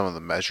about some of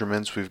the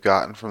measurements we've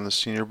gotten from the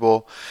Senior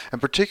Bowl,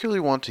 and particularly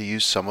want to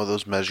use some of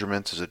those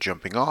measurements as a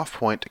jumping off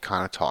point to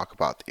kind of talk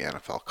about the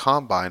NFL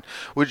Combine,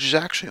 which is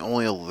actually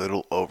only a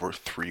little over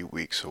 3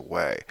 weeks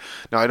away.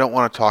 Now, I don't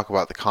want to talk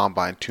about the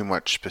Combine too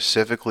much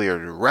specifically or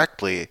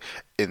directly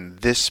in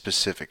this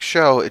specific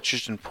show. It's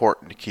just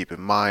important to keep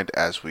in mind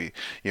as we,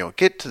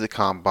 get to the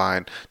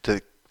Combine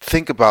to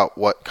think about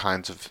what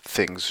kinds of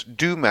things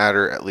do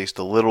matter at least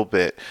a little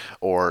bit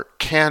or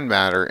can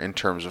matter in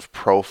terms of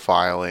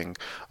profiling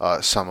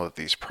some of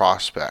these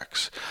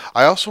prospects.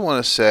 I also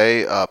want to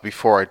say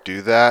before I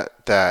do that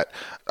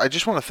I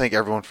just want to thank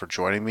everyone for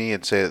joining me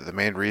and say that the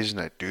main reason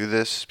I do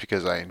this is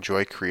because I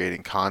enjoy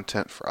creating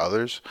content for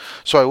others.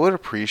 So I would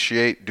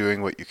appreciate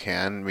doing what you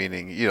can,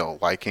 meaning,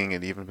 liking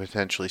and even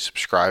potentially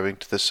subscribing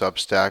to the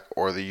Substack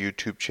or the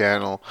YouTube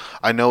channel.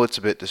 I know it's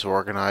a bit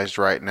disorganized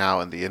right now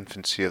in the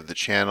infancy of the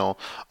channel,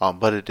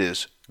 but it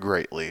is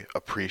greatly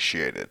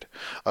appreciated.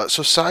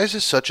 So size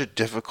is such a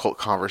difficult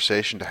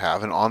conversation to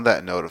have, and on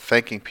that note of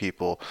thanking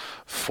people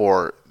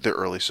for the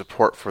early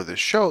support for this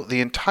show,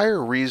 the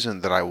entire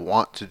reason that I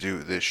want to do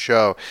this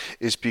show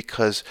is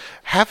because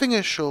having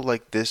a show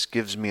like this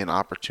gives me an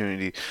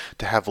opportunity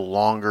to have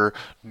longer,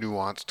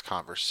 nuanced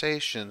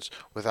conversations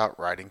without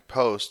writing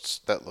posts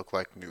that look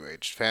like New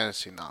Age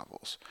fantasy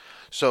novels.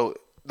 So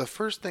the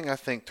first thing I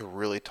think to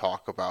really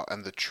talk about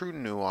and the true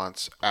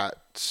nuance at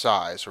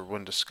size, or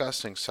when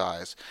discussing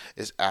size,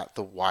 is at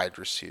the wide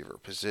receiver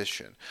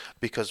position.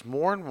 Because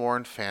more and more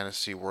in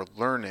fantasy, we're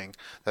learning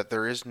that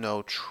there is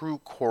no true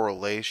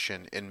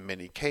correlation in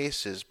many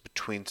cases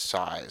between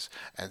size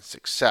and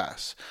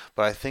success.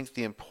 But I think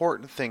the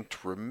important thing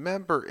to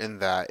remember in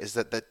that is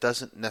that that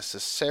doesn't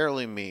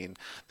necessarily mean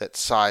that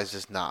size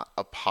is not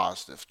a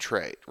positive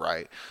trait,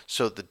 right?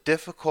 So the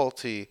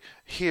difficulty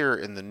here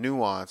in the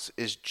nuance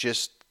is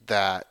just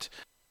that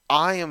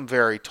I am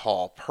very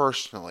tall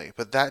personally,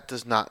 but that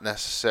does not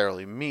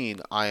necessarily mean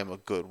I am a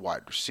good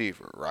wide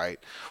receiver, right?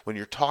 When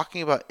you're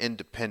talking about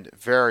independent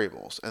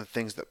variables and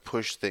things that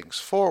push things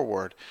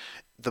forward,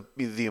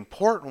 the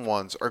important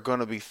ones are going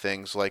to be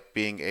things like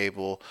being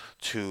able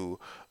to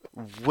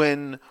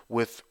win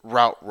with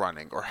route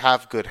running or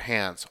have good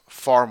hands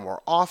far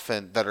more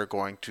often, that are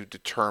going to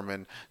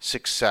determine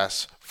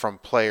success from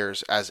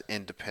players as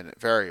independent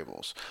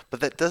variables. But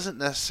that doesn't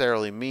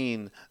necessarily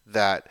mean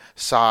that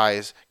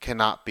size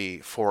cannot be,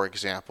 for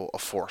example, a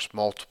force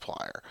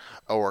multiplier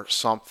or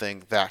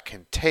something that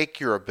can take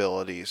your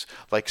abilities,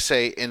 like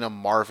say in a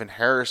Marvin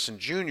Harrison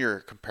Jr.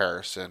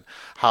 comparison,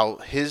 how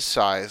his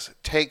size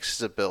takes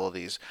his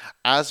abilities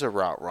as a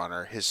route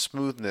runner, his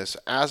smoothness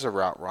as a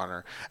route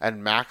runner,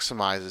 and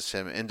maximizes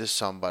him into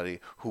somebody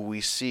who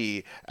we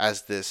see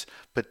as this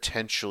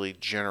potentially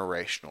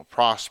generational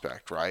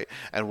prospect, right?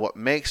 And what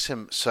makes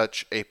him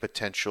such a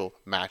potential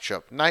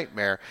matchup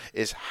nightmare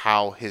is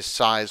how his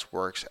size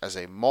works as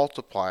a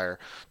multiplier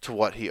to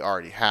what he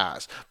already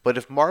has. But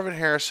if Marvin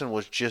Harrison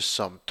was just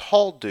some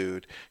tall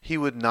dude, he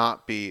would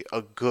not be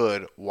a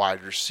good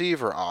wide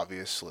receiver,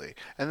 obviously.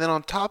 And then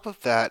on top of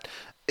that,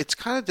 it's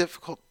kind of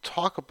difficult to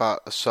talk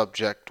about a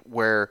subject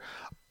where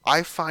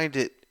I find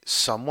it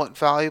somewhat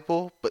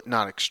valuable, but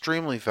not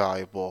extremely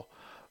valuable,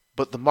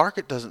 but the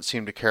market doesn't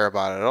seem to care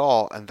about it at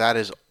all, and that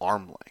is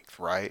arm length,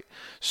 right?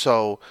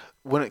 So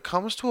when it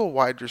comes to a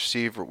wide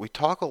receiver, we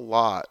talk a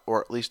lot, or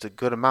at least a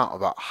good amount,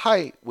 about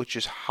height, which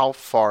is how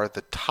far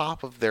the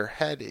top of their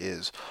head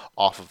is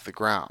off of the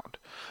ground.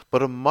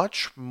 But a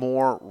much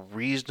more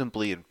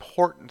reasonably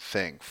important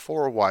thing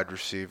for a wide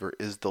receiver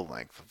is the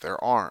length of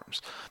their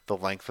arms. The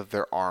length of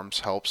their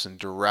arms helps in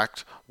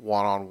direct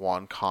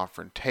one-on-one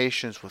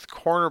confrontations with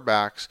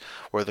cornerbacks,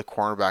 where the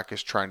cornerback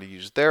is trying to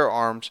use their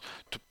arms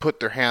to put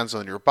their hands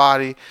on your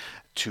body,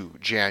 to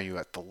jam you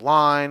at the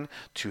line,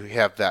 to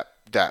have that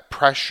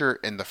pressure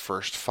in the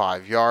first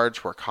 5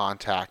 yards where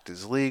contact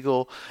is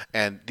legal,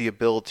 and the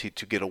ability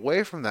to get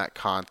away from that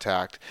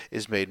contact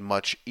is made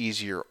much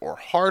easier or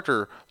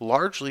harder,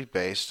 largely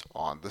based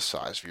on the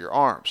size of your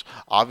arms.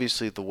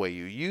 Obviously, the way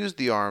you use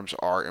the arms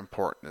are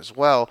important as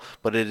well,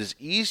 but it is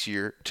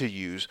easier to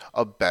use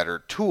a better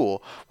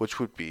tool, which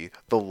would be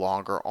the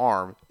longer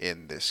arm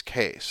in this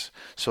case.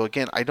 So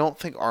again, I don't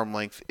think arm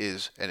length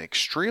is an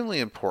extremely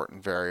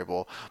important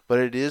variable, but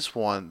it is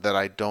one that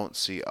I don't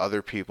see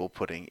other people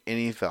putting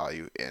any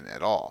value in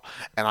at all.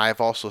 And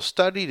I've also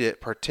studied it,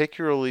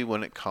 particularly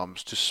when it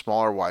comes to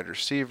smaller wide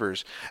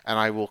receivers, and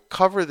I will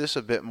cover this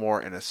a bit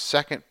more in a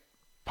second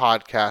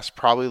podcast,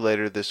 probably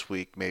later this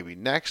week, maybe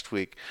next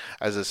week,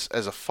 as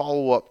a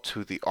follow-up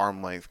to the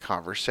arm length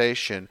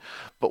conversation.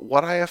 But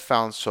what I have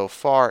found so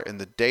far in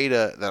the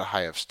data that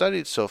I have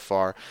studied so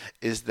far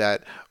is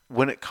that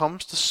when it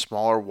comes to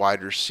smaller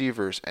wide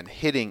receivers and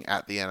hitting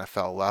at the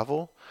NFL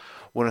level,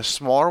 when a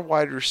smaller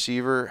wide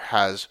receiver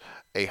has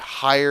a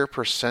higher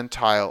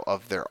percentile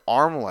of their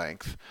arm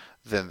length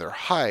than their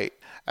height,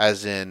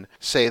 as in,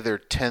 say, their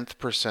 10th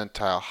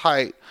percentile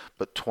height,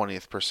 but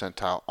 20th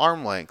percentile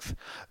arm length,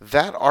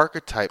 that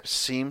archetype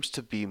seems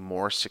to be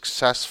more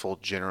successful,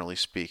 generally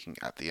speaking,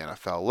 at the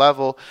NFL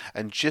level.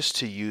 And just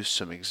to use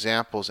some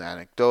examples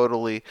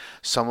anecdotally,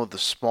 some of the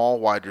small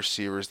wide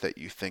receivers that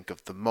you think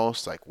of the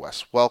most, like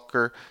Wes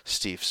Welker,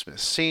 Steve Smith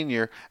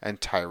Sr., and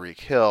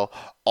Tyreek Hill,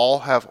 all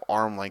have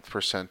arm length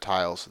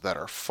percentiles that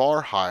are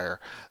far higher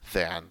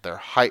than their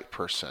height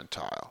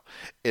percentile.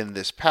 In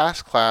this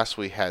past class,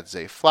 we had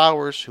Zay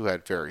Flowers, who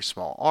had very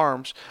small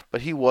arms,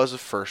 but he was a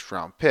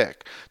first-round pick.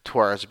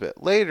 Whereas a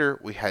bit later,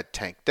 we had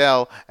Tank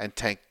Dell, and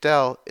Tank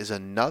Dell is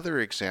another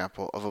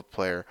example of a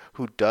player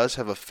who does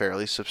have a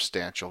fairly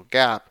substantial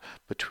gap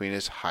between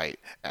his height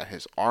and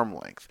his arm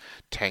length.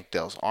 Tank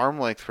Dell's arm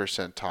length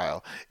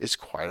percentile is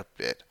quite a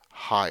bit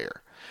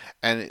higher.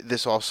 And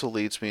this also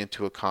leads me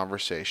into a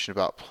conversation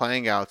about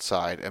playing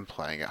outside and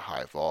playing at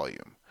high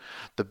volume.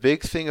 The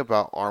big thing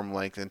about arm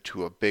length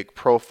into a big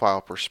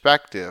profile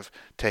perspective,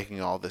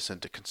 taking all this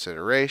into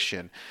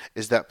consideration,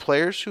 is that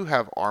players who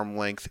have arm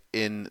length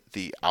in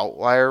the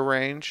outlier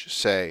range,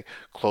 say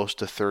close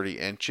to 30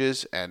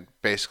 inches and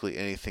basically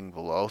anything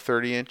below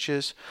 30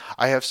 inches,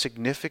 I have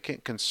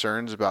significant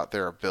concerns about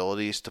their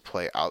abilities to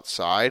play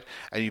outside,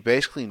 and you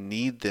basically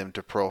need them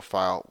to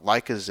profile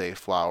like a Zay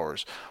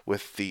Flowers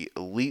with the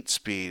elite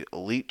speed,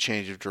 elite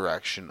change of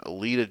direction,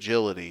 elite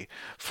agility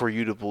for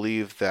you to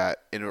believe that,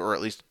 or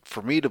at least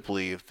for me to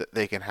believe that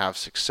they can have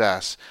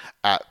success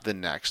at the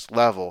next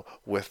level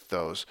with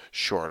those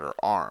shorter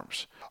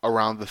arms.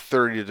 Around the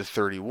 30 to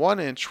 31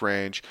 inch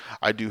range,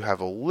 I do have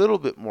a little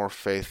bit more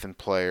faith in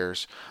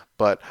players,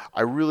 but I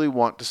really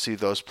want to see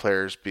those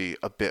players be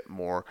a bit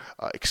more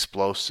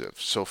explosive.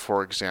 So,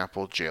 for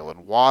example,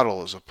 Jalen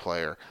Waddle is a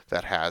player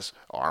that has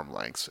arm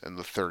lengths in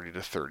the 30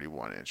 to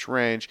 31 inch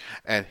range,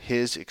 and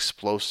his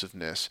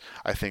explosiveness,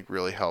 I think,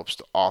 really helps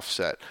to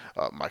offset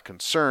my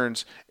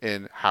concerns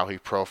in how he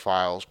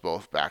profiles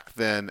both back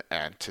then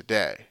and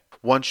today.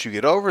 Once you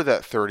get over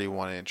that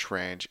 31-inch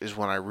range is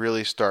when I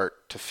really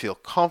start to feel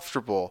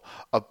comfortable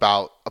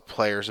about a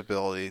player's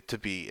ability to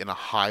be in a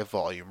high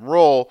volume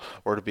role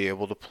or to be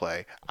able to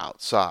play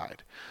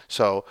outside.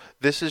 So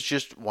this is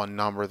just one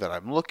number that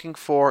I'm looking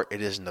for.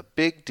 It isn't a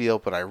big deal,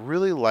 but I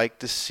really like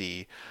to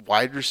see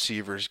wide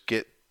receivers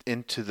get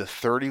into the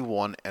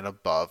 31 and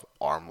above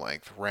arm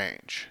length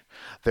range.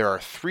 There are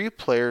 3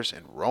 players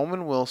in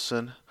Roman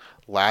Wilson,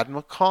 Ladd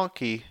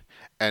McConkey,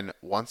 and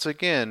once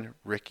again,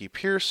 Ricky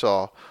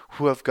Pearsall,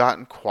 who have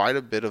gotten quite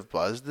a bit of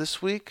buzz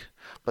this week,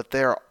 but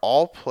they are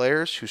all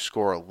players who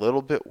score a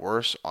little bit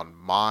worse on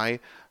my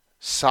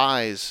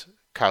size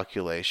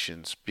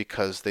calculations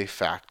because they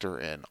factor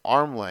in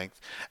arm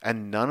length,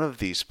 and none of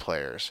these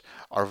players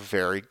are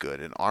very good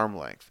in arm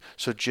length.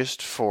 So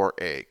just for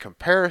a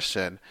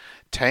comparison,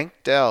 Tank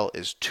Dell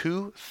is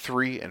 2,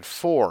 3, and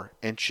 4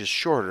 inches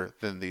shorter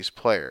than these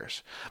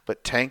players.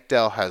 But Tank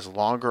Dell has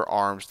longer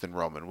arms than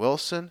Roman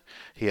Wilson,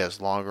 he has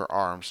longer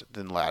arms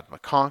than Ladd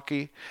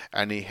McConkey,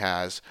 and he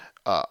has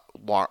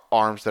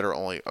arms that are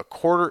only a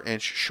quarter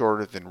inch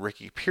shorter than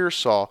Ricky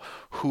Pearsall,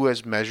 who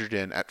has measured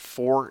in at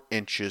 4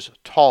 inches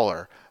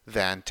taller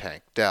than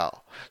Tank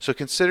Dell. So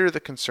consider the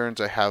concerns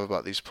I have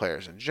about these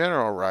players in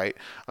general, right?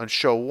 On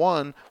show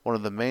 1, one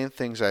of the main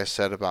things I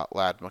said about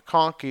Ladd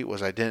McConkey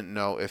was I didn't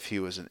know if he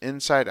was an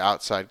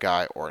inside-outside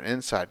guy or an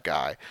inside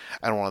guy.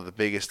 And one of the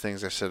biggest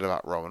things I said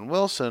about Roman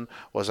Wilson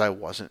was I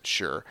wasn't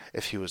sure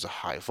if he was a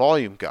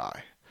high-volume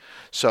guy.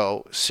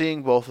 So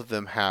seeing both of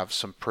them have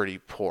some pretty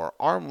poor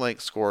arm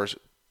length scores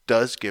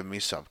does give me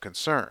some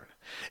concern.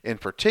 In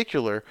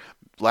particular,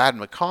 Ladd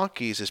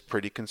McConkey's is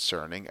pretty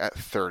concerning at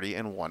 30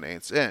 and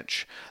 1/8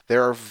 inch.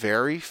 There are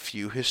very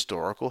few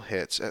historical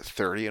hits at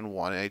 30 and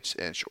 1/8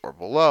 inch or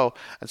below,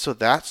 and so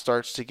that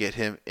starts to get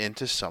him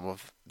into some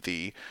of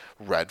the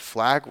red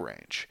flag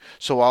range.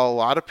 So while a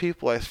lot of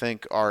people I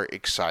think are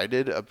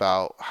excited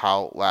about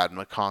how Ladd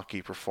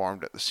McConkey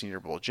performed at the Senior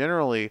Bowl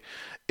generally,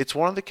 it's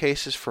one of the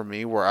cases for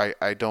me where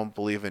I don't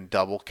believe in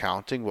double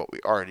counting what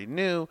we already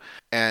knew,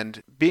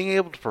 and being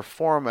able to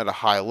perform at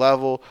a high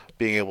level,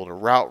 being able to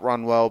route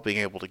run well, being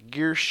able to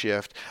gear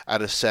shift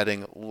at a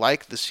setting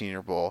like the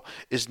Senior Bowl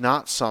is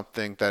not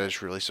something that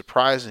is really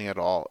surprising at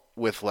all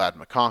with Ladd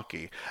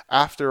McConkey.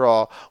 After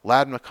all,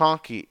 Ladd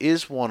McConkey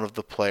is one of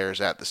the players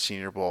at the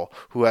Senior Bowl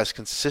who has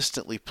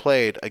consistently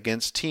played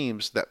against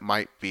teams that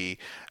might be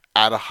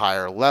at a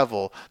higher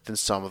level than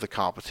some of the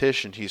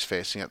competition he's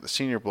facing at the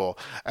Senior Bowl,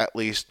 at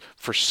least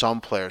for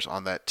some players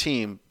on that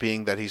team,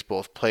 being that he's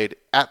both played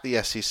at the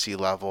SEC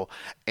level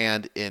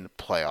and in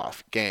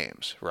playoff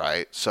games,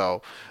 right?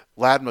 So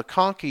Ladd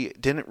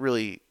McConkey didn't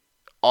really,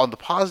 on the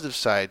positive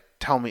side,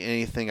 tell me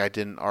anything I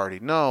didn't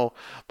already know,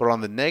 but on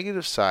the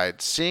negative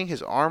side, seeing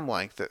his arm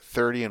length at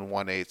 30 and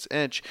 1/8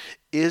 inch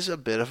is a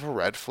bit of a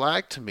red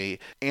flag to me,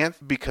 and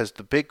because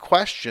the big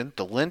question,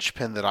 the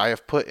linchpin that I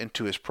have put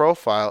into his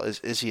profile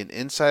is he an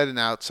inside and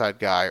outside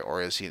guy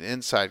or is he an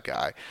inside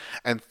guy?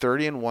 And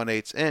 30 and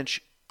 1/8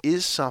 inch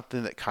is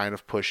something that kind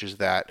of pushes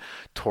that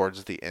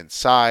towards the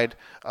inside.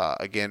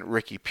 Again,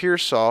 Ricky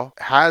Pearsall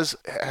has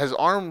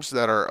arms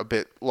that are a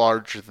bit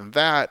larger than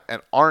that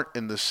and aren't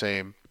in the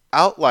same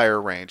outlier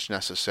range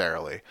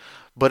necessarily,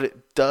 but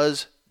it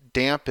does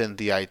dampen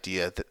the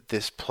idea that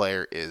this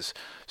player is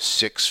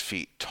 6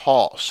 feet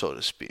tall, so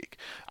to speak.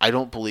 I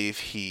don't believe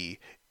he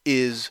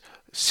is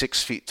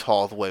 6 feet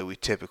tall the way we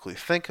typically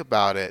think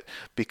about it,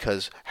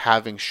 because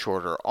having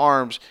shorter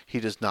arms, he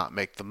does not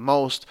make the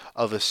most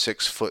of a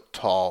 6 foot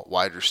tall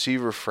wide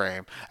receiver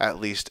frame,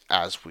 at least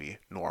as we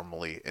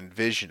normally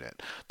envision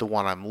it. The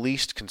one I'm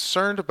least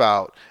concerned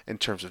about in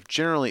terms of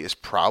generally is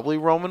probably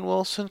Roman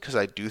Wilson, because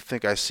I do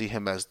think I see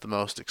him as the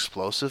most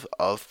explosive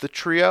of the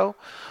trio,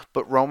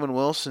 but Roman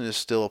Wilson is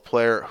still a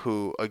player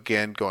who,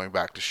 again, going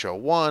back to show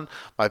 1,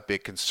 my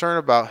big concern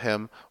about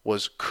him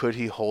was could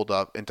he hold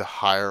up into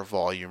higher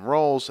volume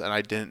roles, and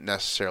I didn't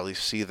necessarily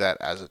see that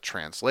as a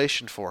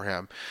translation for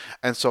him.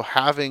 And so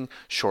having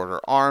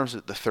shorter arms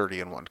at the 30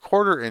 and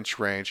 1/4 inch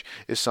range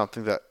is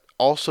something that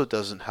also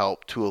doesn't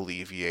help to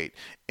alleviate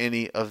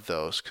any of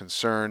those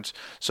concerns.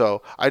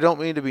 So I don't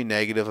mean to be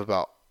negative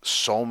about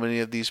so many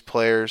of these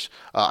players.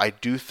 I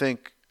do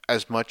think,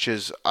 as much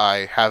as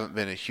I haven't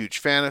been a huge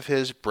fan of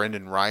his,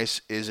 Brendan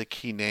Rice is a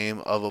key name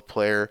of a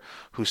player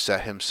who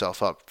set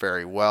himself up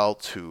very well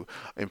to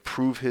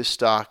improve his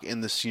stock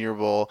in the Senior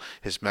Bowl.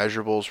 His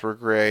measurables were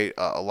great.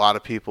 A lot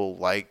of people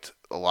liked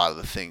a lot of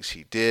the things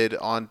he did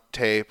on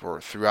tape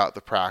or throughout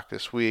the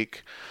practice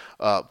week.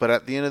 But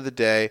at the end of the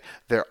day,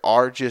 there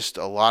are just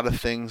a lot of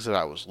things that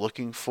I was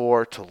looking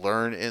for to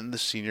learn in the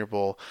Senior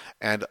Bowl,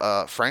 and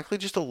frankly,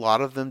 just a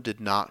lot of them did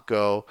not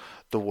go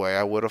the way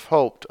I would have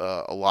hoped.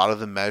 A lot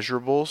of the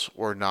measurables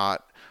were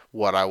not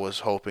what I was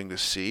hoping to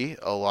see.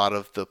 A lot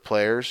of the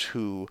players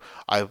who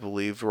I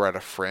believed were at a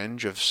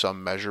fringe of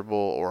some measurable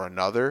or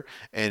another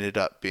ended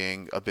up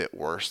being a bit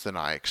worse than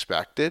I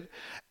expected.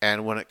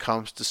 And when it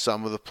comes to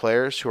some of the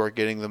players who are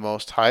getting the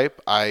most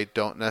hype, I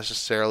don't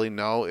necessarily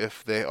know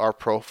if they are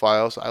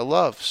profiles I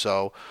love.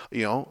 So,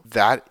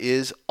 that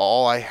is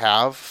all I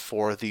have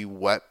for the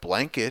wet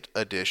blanket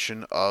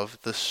edition of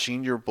the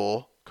Senior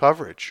Bowl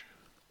coverage.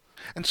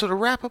 And so to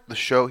wrap up the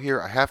show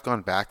here, I have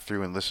gone back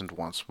through and listened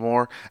once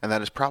more, and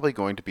that is probably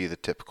going to be the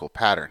typical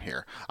pattern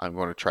here. I'm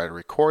going to try to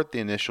record the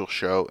initial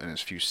show in as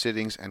few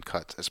sittings and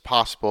cuts as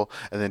possible,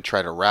 and then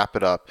try to wrap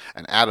it up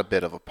and add a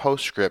bit of a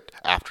postscript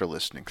after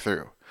listening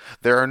through.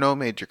 There are no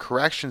major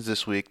corrections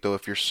this week, though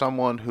if you're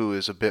someone who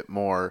is a bit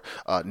more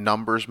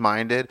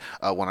numbers-minded,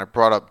 when I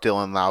brought up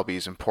Dylan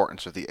Lauby's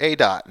importance of the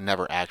ADOT and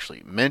never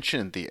actually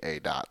mentioned the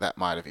ADOT, that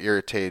might have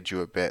irritated you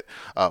a bit,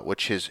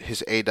 which his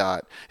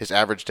ADOT, his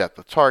average depth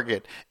of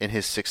target in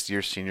his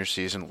sixth-year senior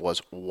season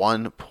was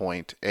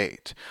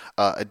 1.8.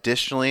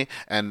 Additionally,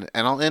 and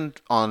I'll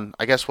end on,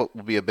 I guess, what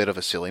will be a bit of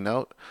a silly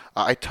note,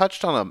 I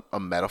touched on a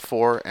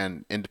metaphor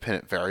and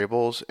independent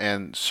variables,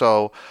 and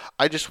so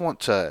I just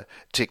want to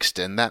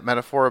extend that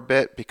metaphor a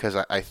bit because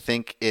I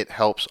think it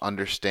helps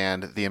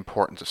understand the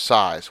importance of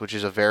size, which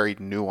is a very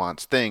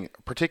nuanced thing,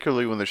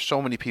 particularly when there's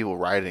so many people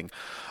writing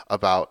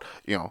about,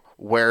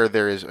 where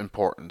there is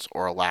importance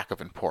or a lack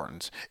of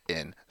importance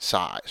in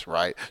size,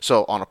 right?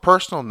 So on a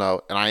personal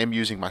note, and I am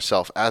using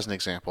myself as an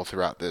example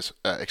throughout this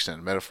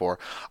extended metaphor,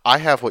 I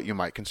have what you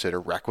might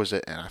consider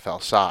requisite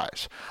NFL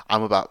size.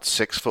 I'm about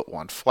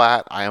 6'1"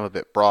 flat, I am a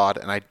bit broad,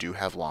 and I do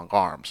have long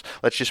arms.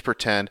 Let's just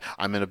pretend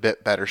I'm in a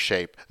bit better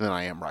shape than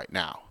I am right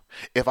now.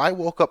 If I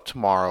woke up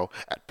tomorrow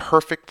at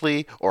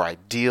perfectly or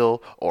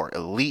ideal or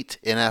elite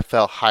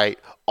NFL height,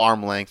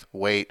 arm length,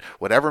 weight,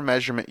 whatever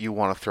measurement you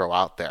want to throw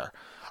out there,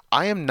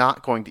 I am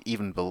not going to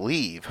even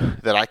believe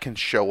that I can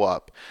show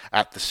up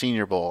at the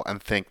Senior Bowl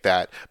and think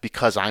that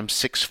because I'm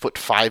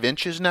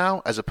 6'5"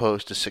 now, as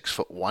opposed to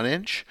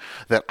 6'1",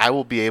 that I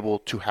will be able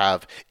to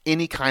have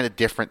any kind of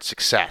different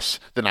success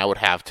than I would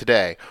have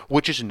today,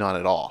 which is none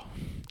at all.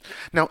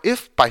 Now,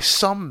 if by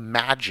some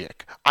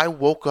magic I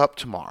woke up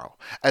tomorrow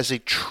as a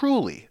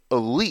truly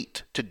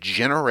elite to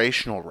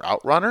generational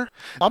route runner,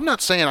 I'm not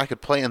saying I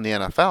could play in the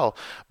NFL,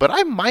 but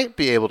I might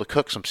be able to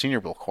cook some Senior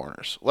Bowl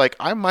corners. Like,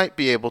 I might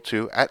be able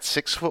to, at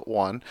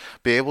 6'1",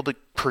 be able to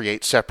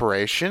create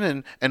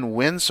separation and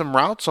win some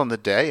routes on the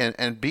day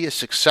and be a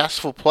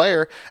successful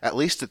player, at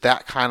least at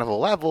that kind of a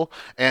level.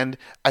 And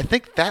I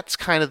think that's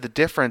kind of the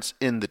difference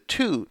in the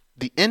two.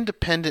 The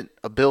independent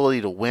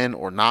ability to win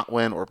or not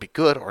win or be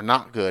good or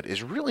not good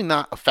is really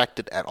not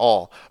affected at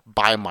all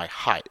by my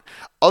height.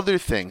 Other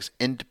things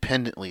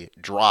independently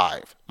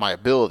drive my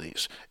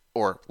abilities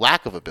or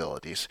lack of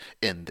abilities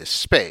in this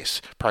space,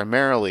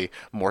 primarily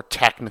more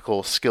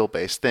technical,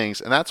 skill-based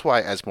things. And that's why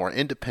as more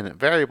independent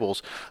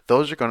variables,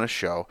 those are going to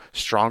show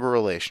stronger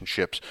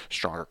relationships,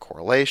 stronger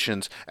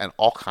correlations, and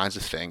all kinds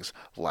of things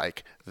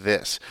like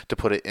this. To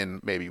put it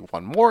in maybe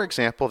one more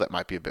example that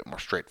might be a bit more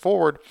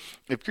straightforward,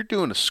 if you're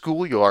doing a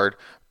schoolyard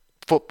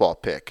football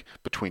pick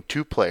between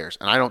two players,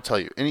 and I don't tell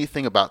you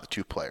anything about the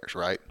two players,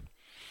 right?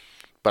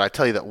 But I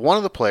tell you that one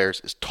of the players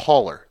is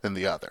taller than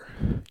the other.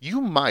 You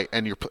might,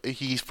 and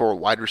he's for a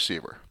wide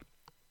receiver,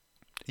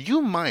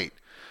 you might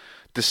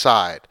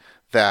decide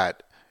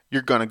that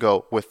you're going to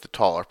go with the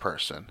taller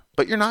person,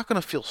 but you're not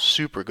going to feel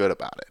super good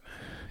about it.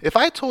 If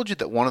I told you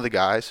that one of the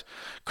guys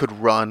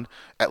could run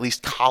at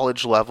least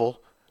college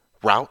level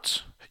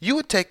routes, you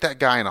would take that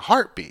guy in a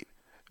heartbeat.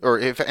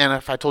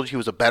 If I told you he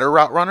was a better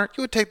route runner,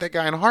 you would take that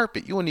guy in a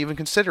heartbeat. You wouldn't even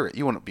consider it.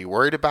 You wouldn't be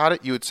worried about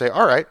it. You would say,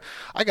 all right,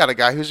 I got a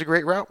guy who's a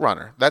great route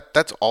runner.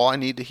 That's all I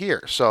need to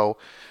hear. So,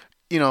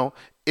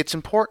 it's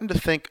important to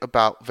think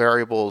about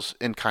variables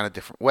in kind of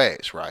different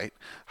ways, right?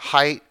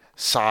 Height,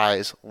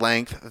 size,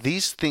 length,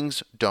 these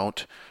things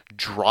don't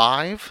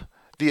drive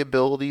the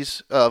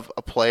abilities of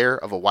a player,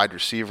 of a wide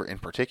receiver in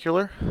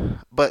particular.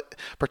 But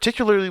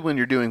particularly when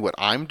you're doing what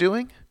I'm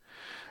doing,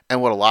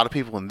 and what a lot of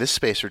people in this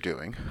space are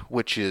doing,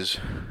 which is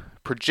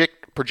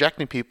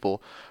projecting people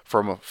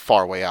from a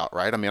far way out,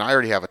 right? I mean, I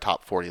already have a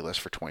top 40 list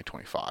for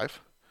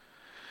 2025.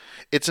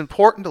 It's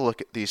important to look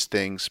at these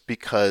things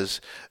because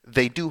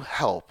they do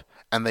help,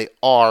 and they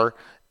are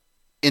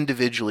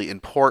individually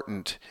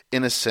important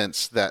in a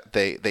sense that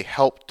they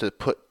help to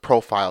put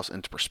profiles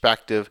into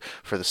perspective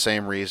for the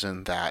same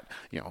reason that,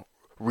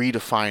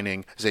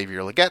 redefining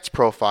Xavier Legette's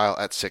profile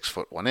at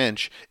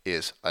 6'1"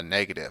 is a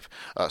negative.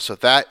 So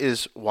that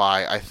is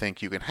why I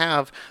think you can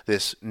have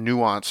this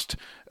nuanced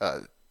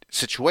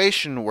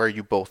situation where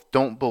you both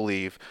don't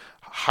believe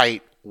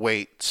height,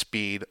 weight,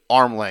 speed,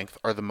 arm length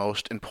are the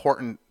most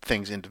important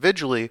things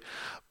individually,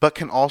 but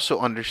can also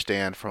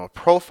understand from a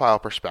profile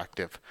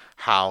perspective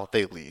how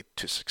they lead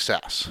to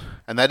success.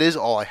 And that is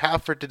all I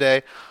have for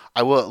today.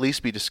 I will at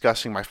least be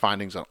discussing my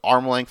findings on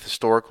arm length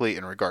historically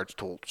in regards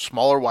to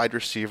smaller wide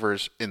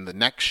receivers in the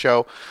next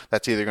show.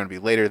 That's either going to be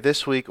later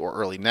this week or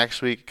early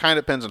next week. It kind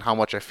of depends on how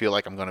much I feel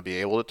like I'm going to be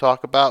able to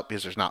talk about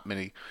because there's not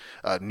many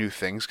new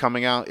things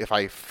coming out. If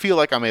I feel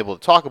like I'm able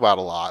to talk about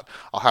a lot,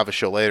 I'll have a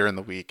show later in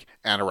the week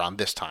and around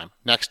this time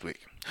next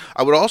week.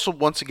 I would also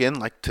once again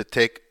like to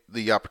take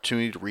the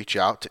opportunity to reach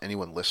out to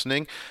anyone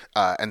listening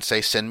and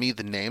say send me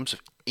the names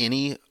of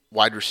any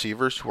wide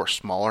receivers who are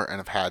smaller and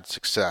have had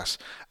success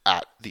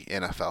at the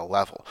NFL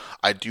level.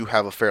 I do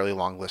have a fairly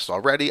long list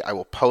already. I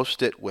will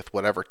post it with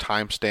whatever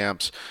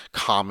timestamps,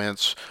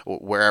 comments,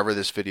 wherever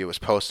this video is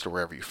posted or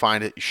wherever you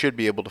find it. You should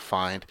be able to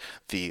find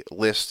the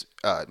list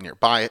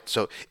nearby it.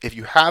 So if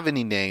you have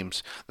any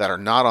names that are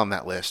not on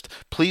that list,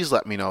 please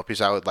let me know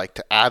because I would like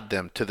to add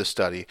them to the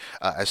study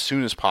as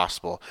soon as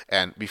possible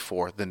and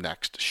before the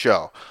next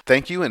show.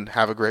 Thank you and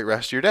have a great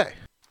rest of your day.